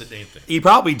promise you I said the name thing. You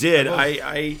probably did.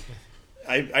 I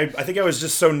think I was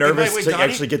just so nervous to Donnie,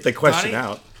 actually get the question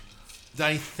out.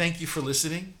 Donnie, thank you for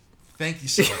listening. Thank you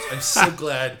so much. I'm so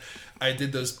glad I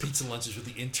did those pizza lunches with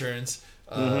the interns.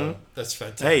 That's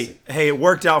fantastic. Hey, it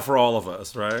worked out for all of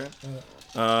us, right?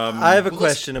 I have a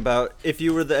question about if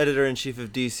you were the editor-in-chief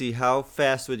of DC, how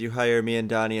fast would you hire me and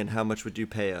Donnie, and how much would you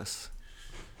pay us?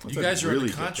 You guys are in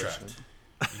the contract.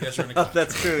 You guys are in the contract.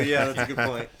 That's true. Yeah, that's a good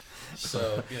point.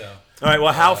 So, All right,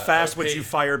 well, how fast would you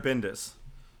fire Bendis?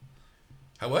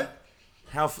 How what?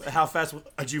 How fast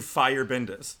would you fire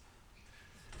Bendis?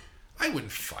 I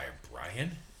wouldn't fire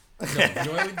Brian. No, you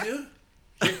know what I would do?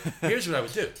 Here's what I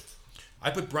would do. I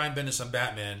put Brian Bendis on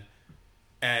Batman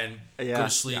and go to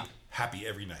sleep happy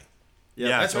every night.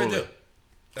 Yeah, that's totally. what I do.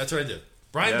 That's what I do.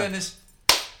 Brian Bendis,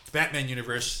 Batman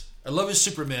universe. I love his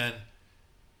Superman.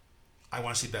 I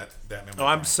want to see Batman. Oh,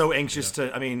 I'm so anxious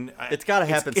to. I mean, it's got to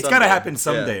happen. It's got to happen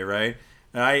someday, right?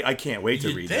 I can't wait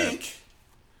to read that.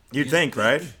 You'd think,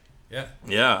 right? Yeah.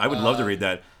 Yeah, I would love to read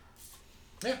that.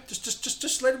 Yeah,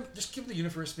 just let him. Just give him the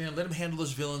universe, man. Let him handle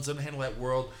those villains. Let him handle that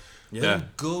world. Yeah. Let him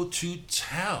go to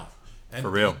town. And For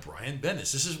real. be Brian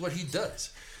Bendis. This is what he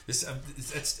does.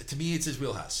 That's to me, it's his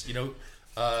wheelhouse. And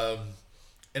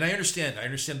I understand. I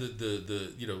understand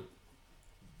the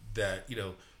that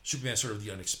Superman's sort of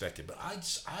the unexpected, but I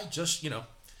just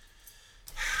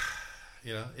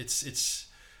it's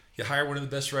you hire one of the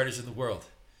best writers in the world,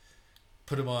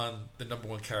 put him on the number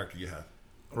one character you have.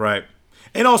 Right.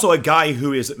 And also a guy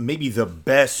who is maybe the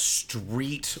best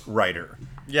street writer.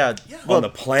 Yeah. On the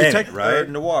planet, right?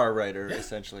 Noir writer,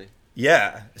 essentially.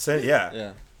 Yeah.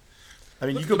 Yeah. I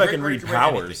mean, Look, you go a back great and writer read can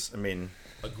write Powers. I anything. mean,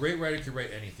 A great writer could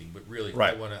write anything, but really,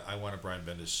 Right. I want a Brian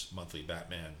Bendis monthly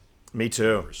Batman me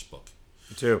too. first book.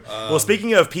 Me too. Well,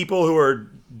 speaking of people who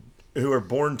are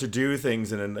born to do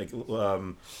things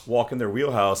and walk in their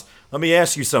wheelhouse, let me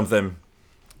ask you something.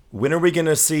 When are we going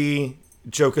to see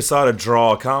Joe Quesada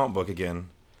draw a comic book again?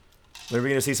 When are we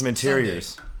going to see some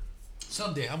interiors?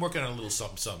 Someday. I'm working on a little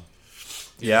something.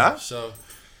 Yeah? So,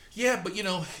 yeah, but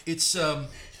it's I'll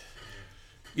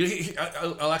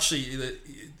actually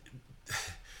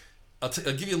I'll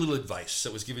give you a little advice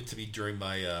that was given to me during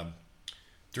my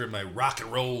rock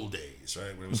and roll days,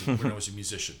 right? When I was a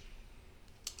musician.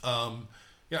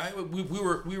 We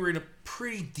were in a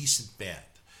pretty decent band.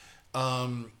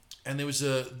 And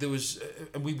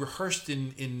we rehearsed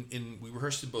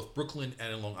in both Brooklyn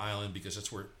and in Long Island because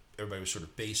that's where everybody was sort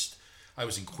of based. I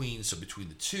was in Queens, so between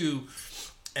the two,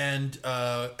 and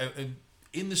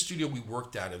in the studio we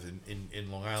worked out of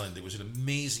in Long Island, there was an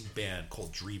amazing band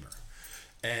called Dreamer,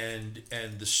 and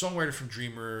the songwriter from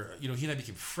Dreamer, he and I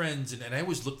became friends, and I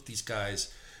always looked at these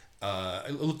guys. I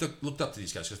looked up to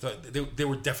these guys because I thought they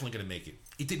were definitely going to make it.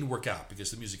 It didn't work out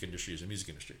because the music industry is a music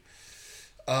industry.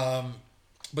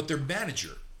 But their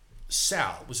manager,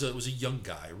 Sal, was a young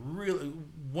guy, really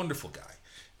wonderful guy,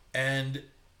 and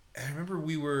I remember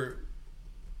we were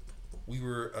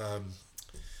at a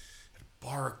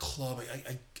bar or club.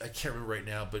 I can't remember right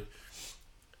now, but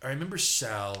I remember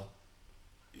Sal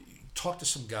talked to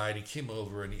some guy and he came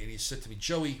over and he said to me,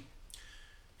 "Joey,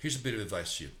 here's a bit of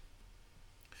advice to you.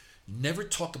 Never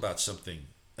talk about something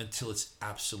until it's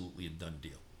absolutely a done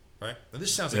deal." Right? Now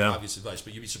this sounds like obvious advice,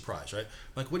 but you'd be surprised, right?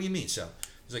 I'm like, "What do you mean, Sal?"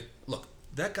 He's like, "Look,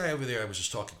 that guy over there I was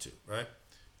just talking to, right?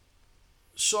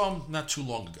 Saw him not too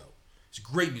long ago. He's a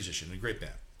great musician and a great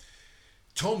band.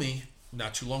 Told me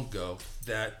not too long ago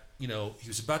that, he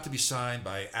was about to be signed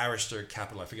by Arista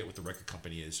Capital. I forget what the record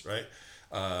company is, right?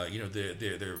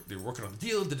 They're working on the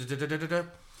deal, da-da-da-da-da-da.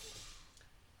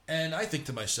 And I think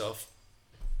to myself,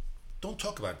 don't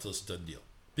talk about it until it's a done deal.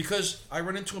 Because I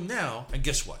run into him now, and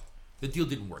guess what? The deal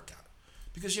didn't work out.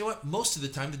 Because you know what? Most of the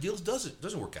time, the deal doesn't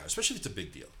work out, especially if it's a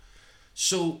big deal.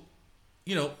 So,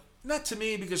 not to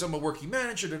me because I'm a working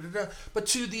manager, but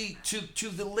to the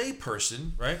lay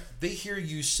person, right? They hear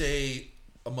you say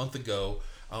a month ago,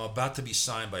 "I'm about to be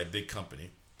signed by a big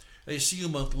company." They see you a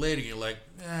month later, and you're like,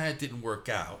 "It didn't work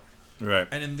out." Right.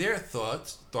 And in their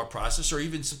thought process, or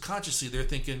even subconsciously, they're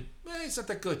thinking, "He's not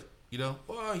that good.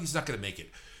 Well, he's not going to make it."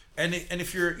 And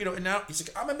if you're, and now he's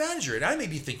like, "I'm a manager, and I may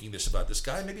be thinking this about this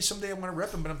guy. Maybe someday I want to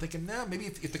rep him, but I'm thinking, maybe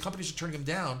if the companies are turning him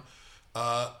down,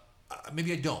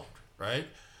 maybe I don't, right?"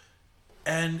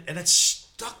 And that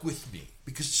stuck with me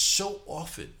because so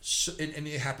often, and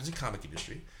it happens in comic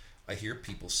industry, I hear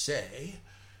people say,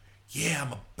 "Yeah,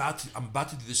 I'm about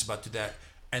to do this, about to do that,"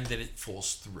 and then it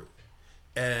falls through,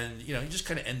 and you just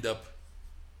kind of end up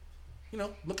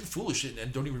looking foolish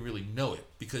and don't even really know it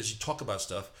because you talk about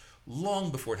stuff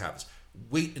long before it happens.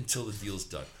 Wait until the deal's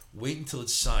done. Wait until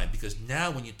it's signed, because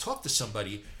now when you talk to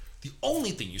somebody, the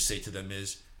only thing you say to them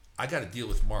is, I got a deal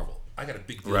with Marvel. I got a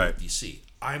big deal with DC.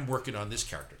 I'm working on this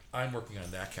character. I'm working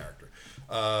on that character.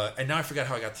 And now I forgot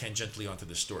how I got tangentially onto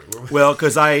this story. Well,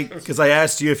 because I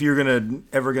asked you if you were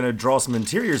ever gonna draw some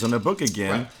interiors on the book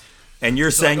again, and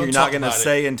you're saying you're not gonna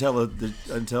say until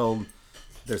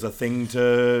there's a thing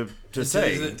to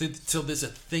say. Until there's a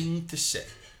thing to say,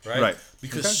 right?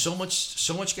 Because so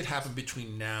much could happen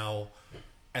between now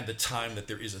and the time that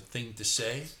there is a thing to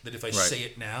say, that if I say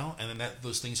it now and then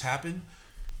those things happen,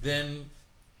 then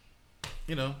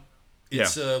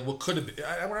it's what could have been.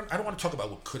 I don't want to talk about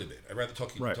what could have been. I'd rather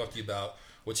talk to you about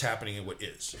what's happening and what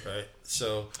is, right?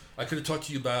 So I could have talked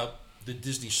to you about the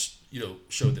Disney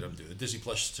show that I'm doing, the Disney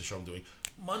Plus show I'm doing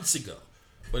months ago,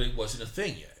 but it wasn't a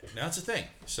thing yet. Now it's a thing.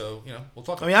 So we'll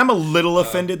talk about it. I'm a little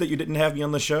offended that you didn't have me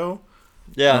on the show.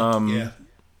 Yeah.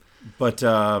 But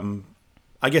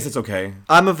I guess it's okay.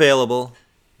 I'm available.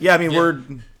 Yeah, we're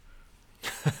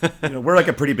like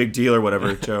a pretty big deal or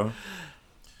whatever, Joe.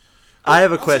 I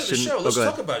have a question. Let's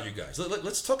talk about you guys.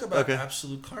 Let's talk about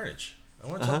Absolute Carnage. I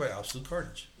want to talk about Absolute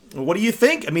Carnage. What do you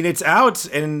think? It's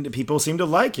out and people seem to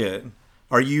like it.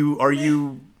 Are you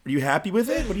happy with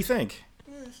it? What do you think?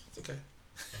 It's okay.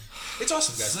 It's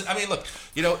awesome, guys. Look,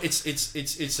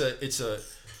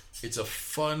 it's a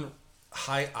fun,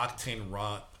 high octane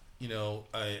romp. The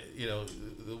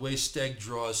way Steg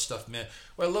draws stuff, man.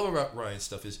 What I love about Ryan's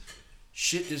stuff is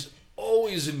shit is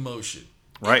always in motion.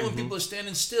 Right. Even when people are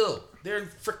standing still, they're in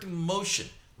freaking motion.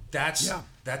 That's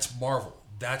Marvel.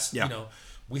 That's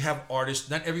we have artists.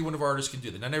 Not every one of our artists can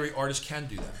do that. Not every artist can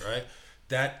do that, right?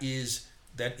 That is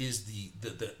the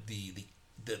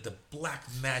black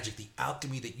magic, the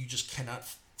alchemy that you just cannot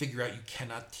figure out. You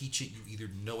cannot teach it. You either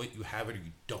know it, you have it, or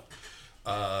you don't.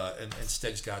 And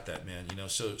Steg's got that, man.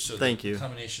 So Thank you. The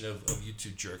combination of you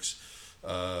two jerks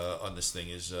on this thing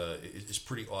is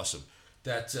pretty awesome.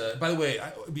 That by the way,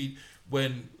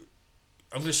 when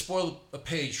I'm going to spoil a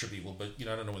page for people, but I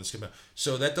don't know when this comes out.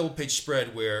 So that double page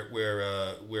spread where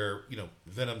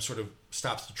Venom sort of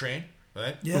stops the train,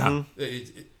 right? Yeah.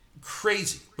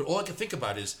 Crazy. But all I can think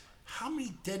about is how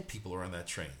many dead people are on that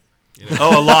train.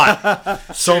 Oh, a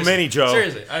lot. So many, Joe.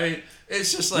 Seriously,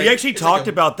 it's just like we actually talked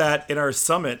about that in our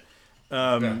summit.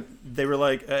 They were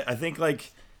like, I think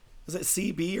was it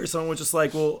CB or someone was just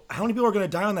like, well, how many people are going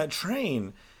to die on that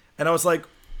train? And I was like,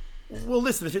 well,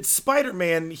 listen, if it's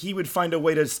Spider-Man, he would find a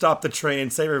way to stop the train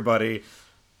and save everybody.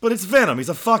 But it's Venom. He's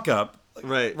a fuck up.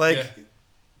 Right.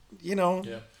 He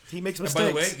makes mistakes. And by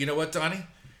the way, you know what, Donnie?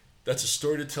 That's a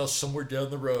story to tell somewhere down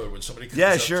the road when somebody comes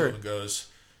up to him and goes,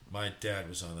 my dad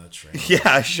was on that train.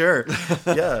 Yeah, sure.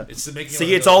 Yeah. It's the making.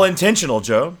 See, it's all intentional,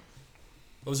 Joe.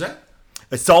 What was that?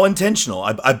 It's all intentional.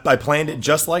 I planned it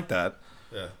just like that.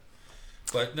 Yeah.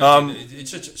 But no,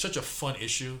 it's such a fun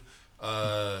issue.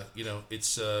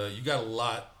 It's you got a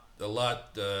lot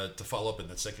to follow up in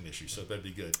that second issue, so that'd be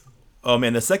good. Oh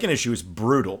man, the second issue is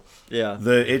brutal. Yeah.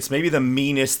 It's maybe the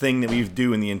meanest thing that we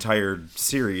do in the entire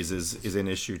series is in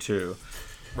issue 2.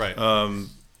 Right.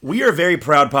 We are very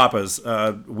proud papas.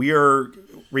 We are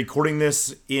recording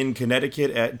this in Connecticut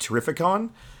at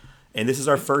Terrificon, and this is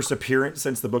our first appearance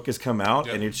since the book has come out,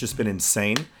 and it's just been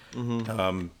insane.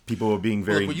 Mm-hmm. People are being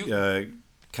very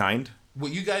kind.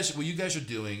 What you guys are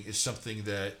doing is something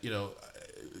that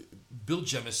Bill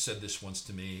Jemis said this once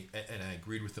to me, and I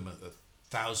agreed with him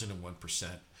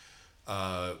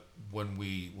 1,001%. When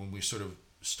we sort of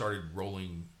started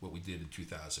rolling what we did in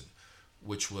 2000,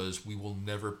 which was we will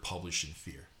never publish in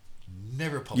fear.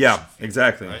 Never publish in fear. Yeah,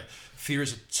 exactly. Right? Fear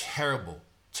is a terrible,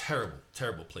 terrible,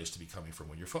 terrible place to be coming from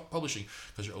when you're publishing,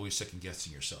 because you're always second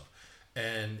guessing yourself.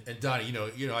 And Donnie,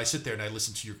 I sit there and I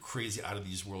listen to your crazy out of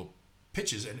these world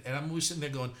pitches, and I'm always sitting there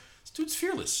going, this dude's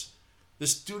fearless.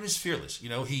 This dude is fearless.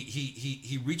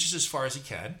 He reaches as far as he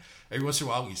can. Every once in a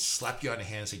while, we slap you on the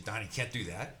hand and say, Donnie, you can't do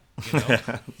that.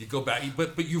 You go back,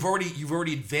 but you've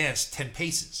already advanced 10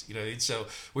 paces. So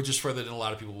which is further than a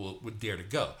lot of people would dare to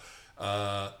go.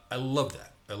 I love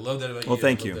that. I love that about you. Well,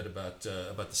 thank you. I love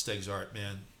that about the Stegs art,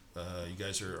 man. You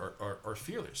guys are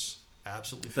fearless.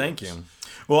 Absolutely fearless. Thank you.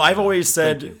 Well, I've always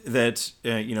said that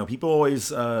people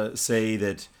always say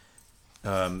that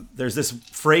there's this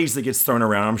phrase that gets thrown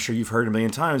around. I'm sure you've heard it a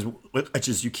million times, which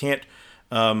is you can't.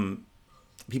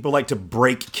 People like to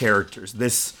break characters.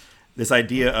 This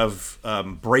idea of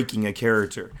breaking a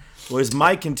character. Well, it's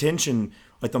my contention.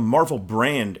 Like the Marvel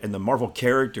brand and the Marvel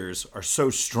characters are so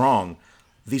strong.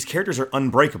 These characters are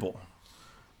unbreakable.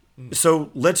 So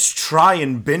let's try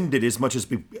and bend it as much as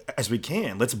we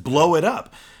can. Let's blow it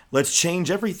up. let's change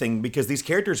everything because these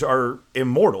characters are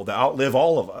immortal. They outlive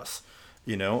all of us,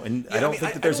 you know. And I don't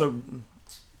think that there's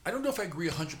I don't know if I agree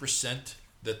 100%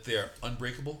 that they're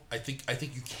unbreakable. I think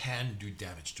you can do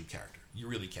damage to a character. You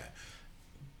really can.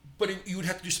 But you would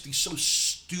have to do something so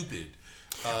stupid.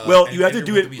 You have to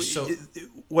do it.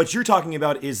 What you're talking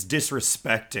about is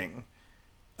disrespecting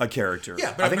a character.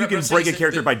 Yeah, but I think you can break a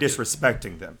character by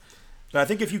disrespecting them. But I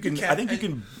think if you can, I think you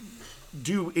can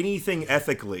do anything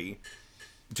ethically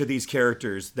to these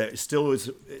characters that still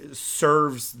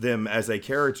serves them as a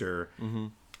character. Mm-hmm.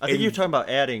 I think you're talking about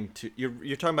adding to.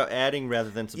 You're talking about adding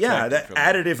rather than subtracting. Yeah, that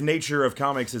additive nature of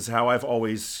comics is how I've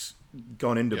always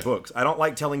gone into books. I don't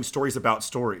like telling stories about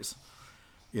stories.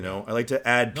 You know, I like to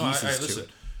add pieces to it.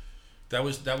 That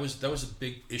was a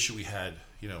big issue we had.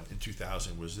 You know, in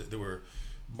 2000 was that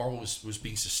Marvel was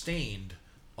being sustained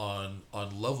on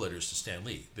love letters to Stan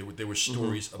Lee. There were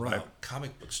stories about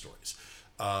comic book stories,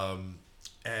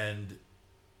 and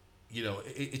you know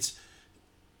it's.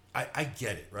 I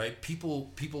get it, right?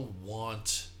 People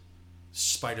want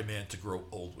Spider-Man to grow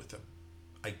old with him.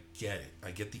 I get it.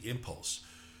 I get the impulse.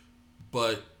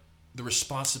 But the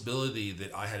responsibility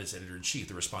that I had as editor-in-chief,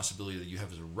 the responsibility that you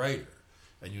have as a writer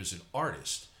and you as an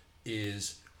artist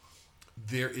is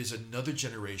there is another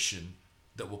generation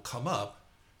that will come up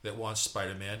that wants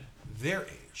Spider-Man their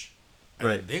age.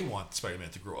 And they want Spider-Man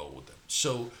to grow old with them.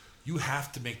 So you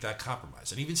have to make that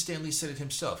compromise. And even Stan Lee said it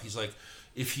himself. He's like,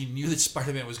 if he knew that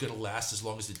Spider-Man was going to last as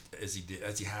long as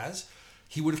he has,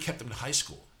 he would have kept him in high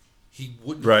school. He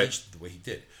wouldn't have aged the way he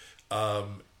did.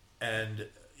 And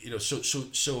you know,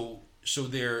 so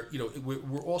there, you know,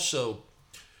 we're also,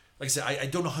 like I said, I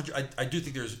don't know. I do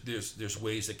think there's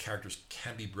ways that characters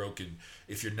can be broken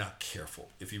if you're not careful,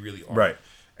 if you really are. Right.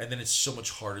 And then it's so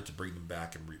much harder to bring them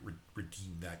back and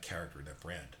redeem that character and that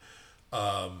brand.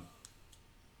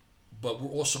 But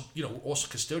we're also, you know, we're also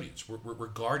custodians. We're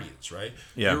guardians, right?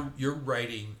 Yeah. You're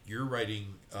writing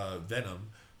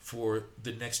Venom for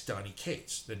the next Donny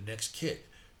Cates, the next kid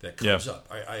that comes up.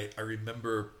 I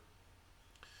remember,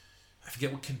 I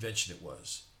forget what convention it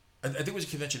was. I think it was a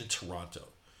convention in Toronto,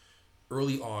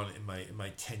 early on in my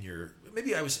tenure.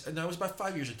 Maybe I was about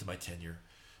 5 years into my tenure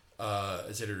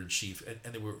as editor in chief,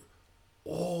 and there were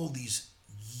all these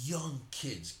young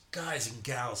kids, guys and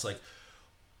gals, like,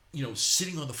 you know,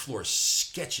 sitting on the floor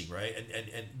sketching, right?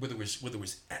 And whether it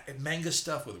was manga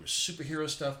stuff, whether it was superhero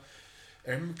stuff.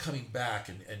 And I remember coming back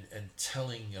and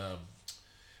telling, I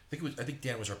think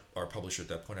Dan was our publisher at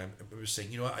that point. I was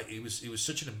saying, you know, it was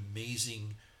such an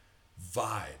amazing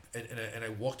vibe, and I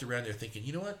walked around there thinking,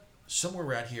 you know what, somewhere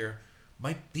around here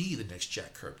might be the next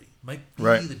Jack Kirby, might be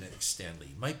the next Stan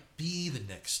Lee, might be the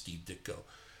next Steve Ditko,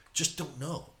 just don't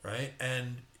know, right?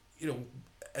 And you know,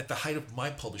 at the height of my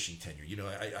publishing tenure, you know,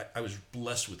 I was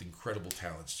blessed with incredible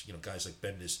talents, you know, guys like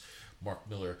Bendis, Mark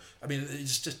Miller. I mean,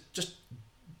 it's just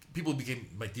people became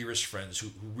my dearest friends who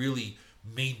really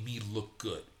made me look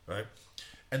good, right?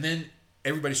 And then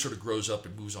everybody sort of grows up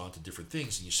and moves on to different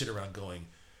things, and you sit around going,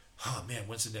 oh man,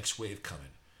 when's the next wave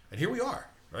coming? And here we are,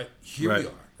 right? We are,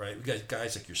 right? We got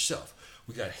guys like yourself.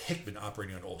 We got Hickman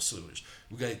operating on all cylinders.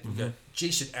 We got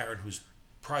Jason Aaron, who's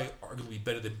probably arguably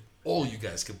better than all you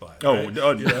guys combined.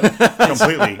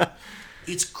 Completely.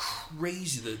 It's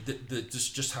crazy the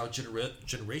just how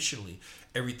generationally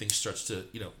everything starts to,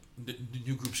 you know, the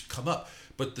new groups come up.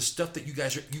 But the stuff that you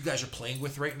guys are playing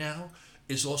with right now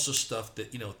is also stuff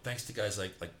that, you know, thanks to guys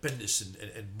like Bendis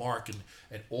and Mark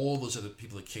and all those other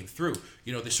people that came through,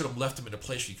 you know, they sort of left them in a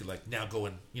place where you could like now go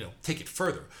and, you know, take it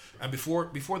further. And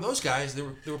before those guys, there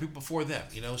were people before them,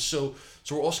 you know. So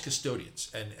we're also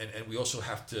custodians, and we also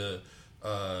have to,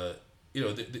 you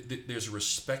know, there's a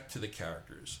respect to the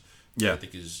characters. Yeah, I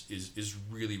think is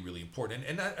really, really important.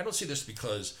 And I don't say this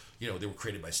because, you know, they were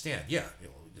created by Stan. Yeah, you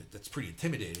know, that's pretty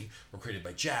intimidating. Or created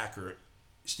by Jack or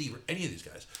Steve or any of these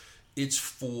guys. It's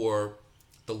for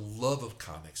the love of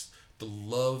comics, the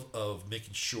love of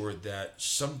making sure that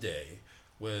someday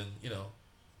when, you know,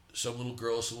 some little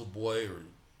girl, some little boy, or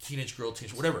teenage girl,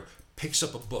 whatever, picks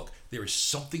up a book, there is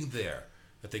something there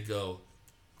that they go,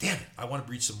 damn it, I want to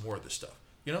read some more of this stuff.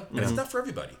 You know? And it's not for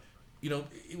everybody. You know,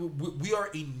 we are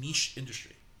a niche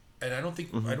industry, and I don't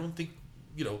think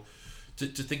you know, to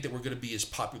think that we're going to be as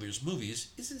popular as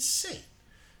movies is insane.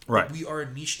 Right. But we are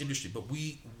a niche industry, but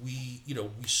we you know,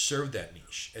 we serve that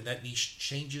niche, and that niche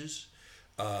changes.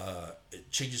 It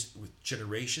changes with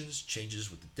generations, changes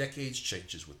with the decades,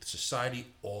 changes with society,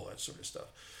 all that sort of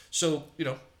stuff. So, you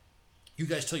know, you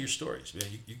guys tell your stories, man.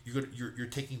 You're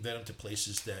taking Venom to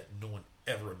places that no one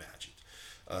ever imagined.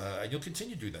 And you'll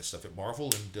continue doing that stuff at Marvel,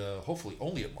 and hopefully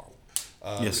only at Marvel.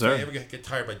 Yes, sir. If I ever get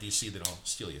tired by DC, then I'll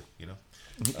steal you, you know?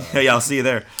 Yeah, I'll see you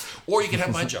there Or you can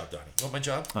have my job, Donnie. You want my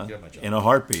job? You can have my job. in a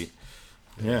heartbeat.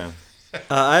 Yeah.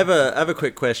 I have a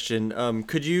quick question.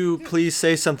 Could you please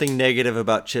say something negative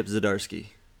about Chip Zdarsky?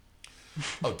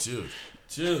 Oh, dude.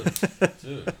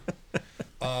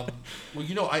 Well,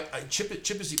 Chip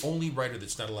is the only writer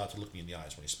that's not allowed to look me in the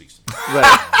eyes when he speaks to me.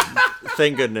 Right.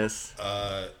 Thank goodness.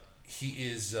 He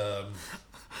is.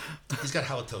 He's got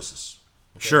halitosis.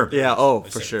 Okay? Sure. Yeah. Oh, I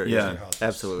for said it. sure. He's Yeah. got halitosis.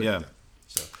 Absolutely. Yeah.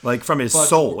 So, Like from his But-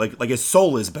 soul. Like his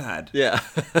soul is bad. Yeah.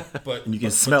 but And you can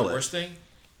but smell the it.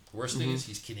 Worst thing is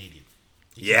he's Canadian.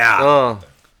 Yeah. Oh.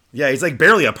 Yeah, he's like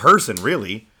barely a person,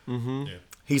 really. Yeah.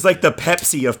 He's like the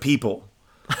Pepsi of people.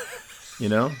 You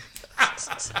know?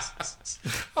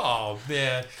 Oh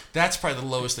man, that's probably the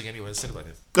lowest thing anyone has said about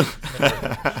him.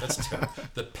 That's terrible.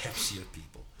 The Pepsi of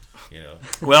people. You know.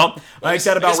 Well, I think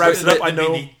that about wraps it up. I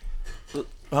know. I was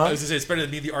gonna say it's better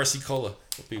than me, the RC Cola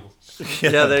of people.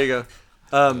 Yeah. There you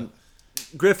go.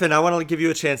 Griffin, I want to give you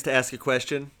a chance to ask a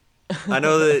question. I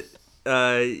know that.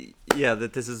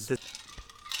 That this is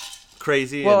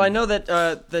crazy. Well, and- I know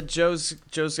that Joe's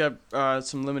got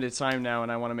some limited time now,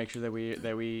 and I want to make sure that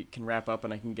we can wrap up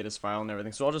and I can get his file and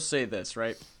everything. So I'll just say this,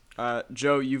 right?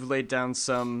 Joe, you've laid down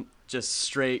some just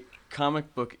straight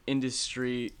comic book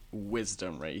industry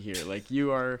wisdom right here. Like,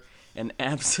 you are an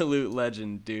absolute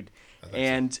legend, dude.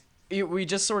 And we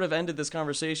just sort of ended this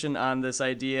conversation on this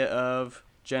idea of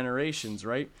generations,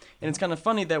 right? And it's kind of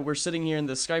funny that we're sitting here in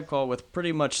this Skype call with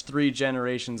pretty much 3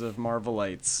 generations of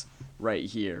Marvelites right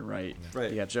here, right?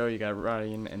 Right. You got Joe, you got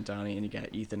Ryan and Donnie, and you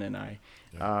got Ethan and I.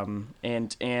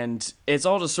 And it's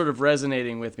all just sort of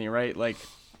resonating with me, right? Like,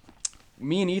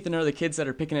 me and Ethan are the kids that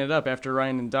are picking it up after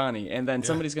Ryan and Donnie, and then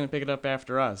somebody's going to pick it up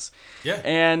after us. Yeah.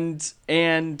 And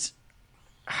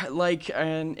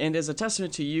as a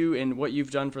testament to you and what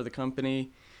you've done for the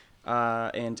company,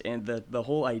 and the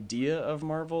whole idea of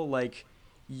Marvel, like,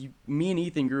 me and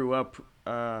Ethan grew up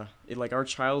in like our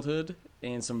childhood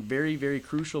and some very, very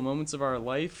crucial moments of our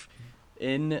life.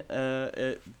 When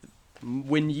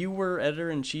you were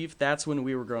editor-in-chief, that's when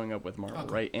we were growing up with Marvel,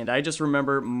 right? And I just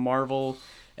remember Marvel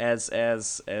as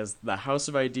the house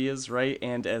of ideas, right?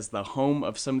 And as the home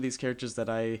of some of these characters that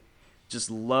I just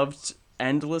loved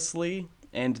endlessly,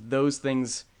 and those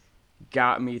things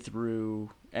got me through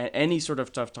any sort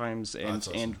of tough times, and that's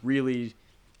awesome. and really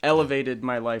elevated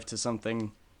my life to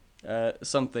something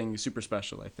super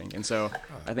special, I think. And so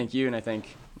I thank you, and I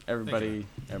thank everybody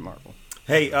at Marvel.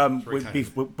 Hey,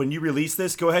 when you release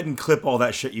this, go ahead and clip all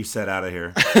that shit you said out of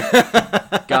here.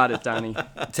 Got it, Donnie.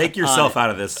 Take yourself out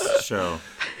of this show.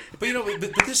 But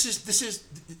but this is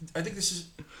I think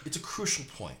it's a crucial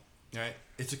point, right?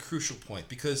 It's a crucial point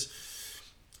because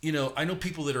I know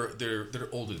people that are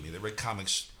older than me that read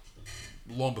comics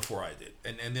long before I did,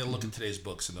 and they'll look at today's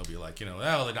books and they'll be like,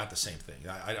 well, they're not the same thing.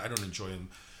 I don't enjoy them.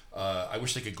 I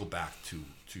wish they could go back to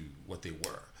what they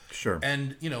were. Sure.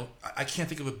 And I can't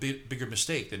think of a bigger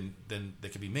mistake than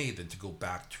that could be made than to go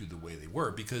back to the way they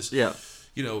were, because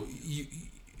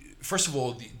first of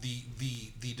all,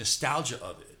 the nostalgia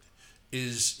of it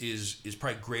is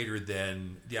probably greater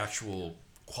than the actual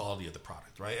quality of the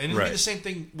product, right? And it'll be the same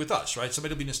thing with us, right?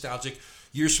 Somebody will be nostalgic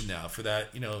years from now for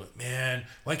that, man,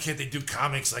 why can't they do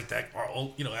comics like that?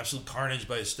 Or, Absolute Carnage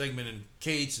by Stegman and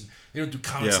Cates, and they don't do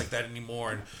comics like that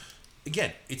anymore. And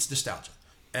again, it's nostalgia.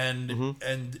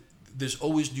 And there's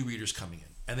always new readers coming in,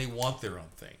 and they want their own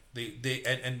thing.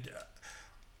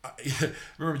 I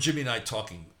remember Jimmy and I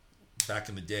talking back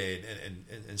in the day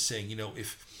and saying,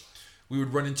 if we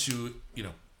would run into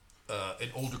an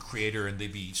older creator and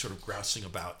they'd be sort of grousing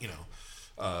about,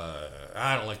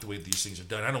 I don't like the way these things are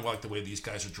done. I don't like the way these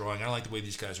guys are drawing. I don't like the way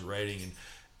these guys are writing.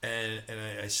 And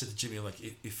I said to Jimmy, I'm like,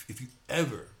 if you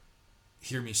ever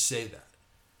hear me say that,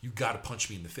 you got to punch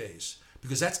me in the face,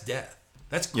 because that's death.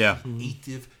 That's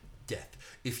creative death.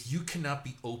 If you cannot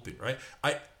be open, right?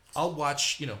 I'll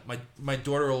watch, my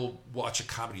daughter will watch a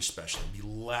comedy special and be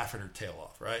laughing her tail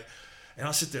off, right? And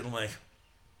I'll sit there and I'm like,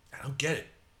 I don't get it.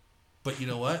 But you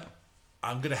know what?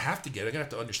 I'm going to have to get it. I'm going to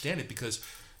have to understand it, because,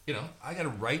 I got to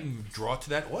write and draw to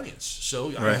that audience.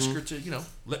 So I ask her to,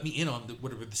 let me in on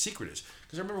whatever the secret is.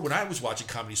 Because I remember when I was watching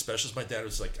comedy specials, my dad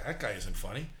was like, that guy isn't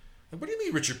funny. Like, what do you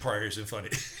mean Richard Pryor isn't funny?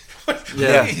 What do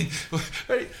you mean?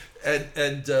 Right?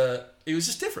 And it was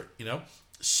just different,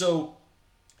 So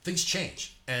things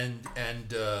change, and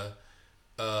no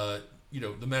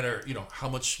matter how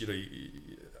much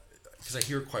because I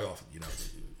hear it quite often,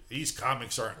 these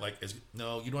comics aren't like as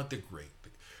no, you know what? They're great.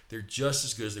 They're just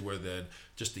as good as they were then.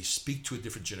 Just they speak to a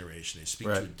different generation. They speak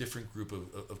to a different group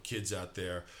of kids out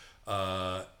there,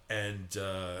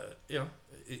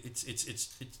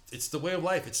 it's the way of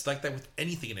life. It's like that with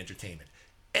anything in entertainment.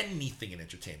 anything in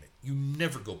entertainment. You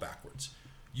never go backwards.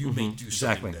 You may do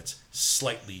something Exactly. that's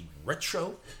slightly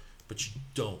retro, but you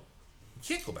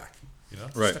can't go back. You know,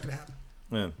 Right. It's not gonna happen.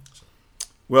 Yeah.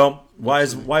 Well,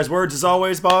 wise words as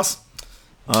always, boss.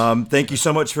 Thank you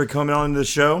so much for coming on the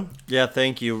show. Yeah,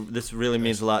 thank you. This really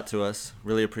means a lot to us.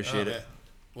 Really appreciate Oh, it. man.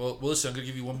 Well, listen. I'm gonna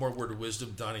give you one more word of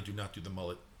wisdom, Donnie. Do not do the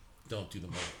mullet. Don't do the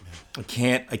mullet,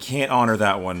 man. I can't honor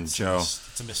that one, Joe.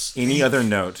 It's a mistake. Any other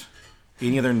note,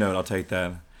 I'll take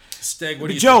that. Stag, what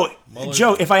do you Joe, think? Mullet?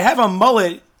 Joe, if I have a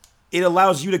mullet, it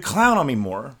allows you to clown on me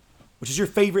more, which is your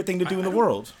favorite thing to do in the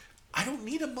world. I don't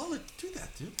need a mullet to do that,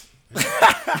 dude.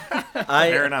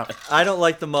 Fair enough. I don't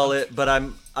like the mullet, but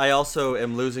I also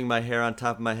am losing my hair on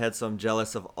top of my head, so I'm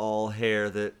jealous of all hair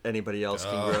that anybody else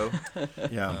can grow.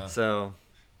 Yeah. So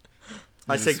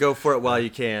I say go for it while you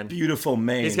can. Beautiful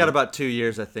mane. He's got about 2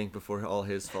 years, I think, before all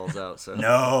his falls out. So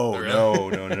No.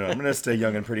 I'm gonna stay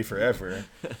young and pretty forever.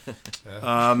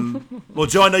 Well,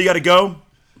 Joe, I know you got to go.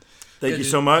 Thank Yeah, you dude.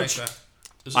 so much. Thanks, man.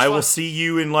 This was I will fun. see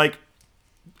you in like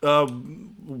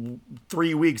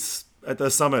 3 weeks at the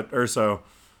summit or so.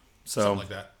 So Something like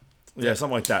that. yeah,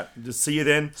 something like that. Just see you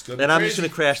then. It's gonna then be I'm just crazy.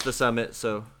 gonna crash the summit.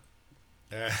 So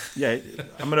Yeah,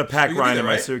 I'm gonna pack You're gonna be Ryan there, in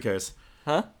my right? suitcase.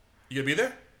 You gonna be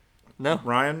there? no,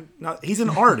 Ryan, no, he's an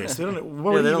artist. They don't,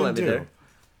 what yeah, would they he don't even let me do? there.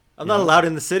 I'm not allowed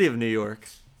in the city of New York.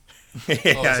 Yeah,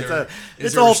 there- is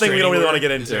it's there a a whole thing we don't really restraining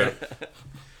want to get order?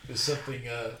 Is into.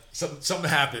 There's something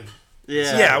happened.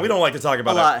 Yeah, Yeah, we don't like to talk A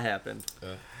about it. lot happened.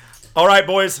 All right,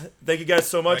 boys. Thank you guys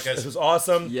so much. All right, guys. This was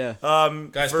awesome. Yeah.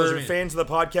 Guys, pleasure For meeting fans of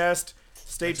the podcast,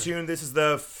 stay tuned. This is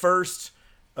the first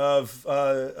of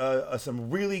some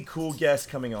really cool guests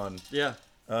coming on. Yeah.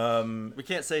 We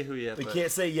can't say who yet. We but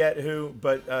can't say yet who,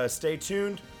 but stay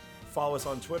tuned. Follow us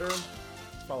on Twitter.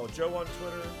 Follow Joe on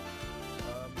Twitter.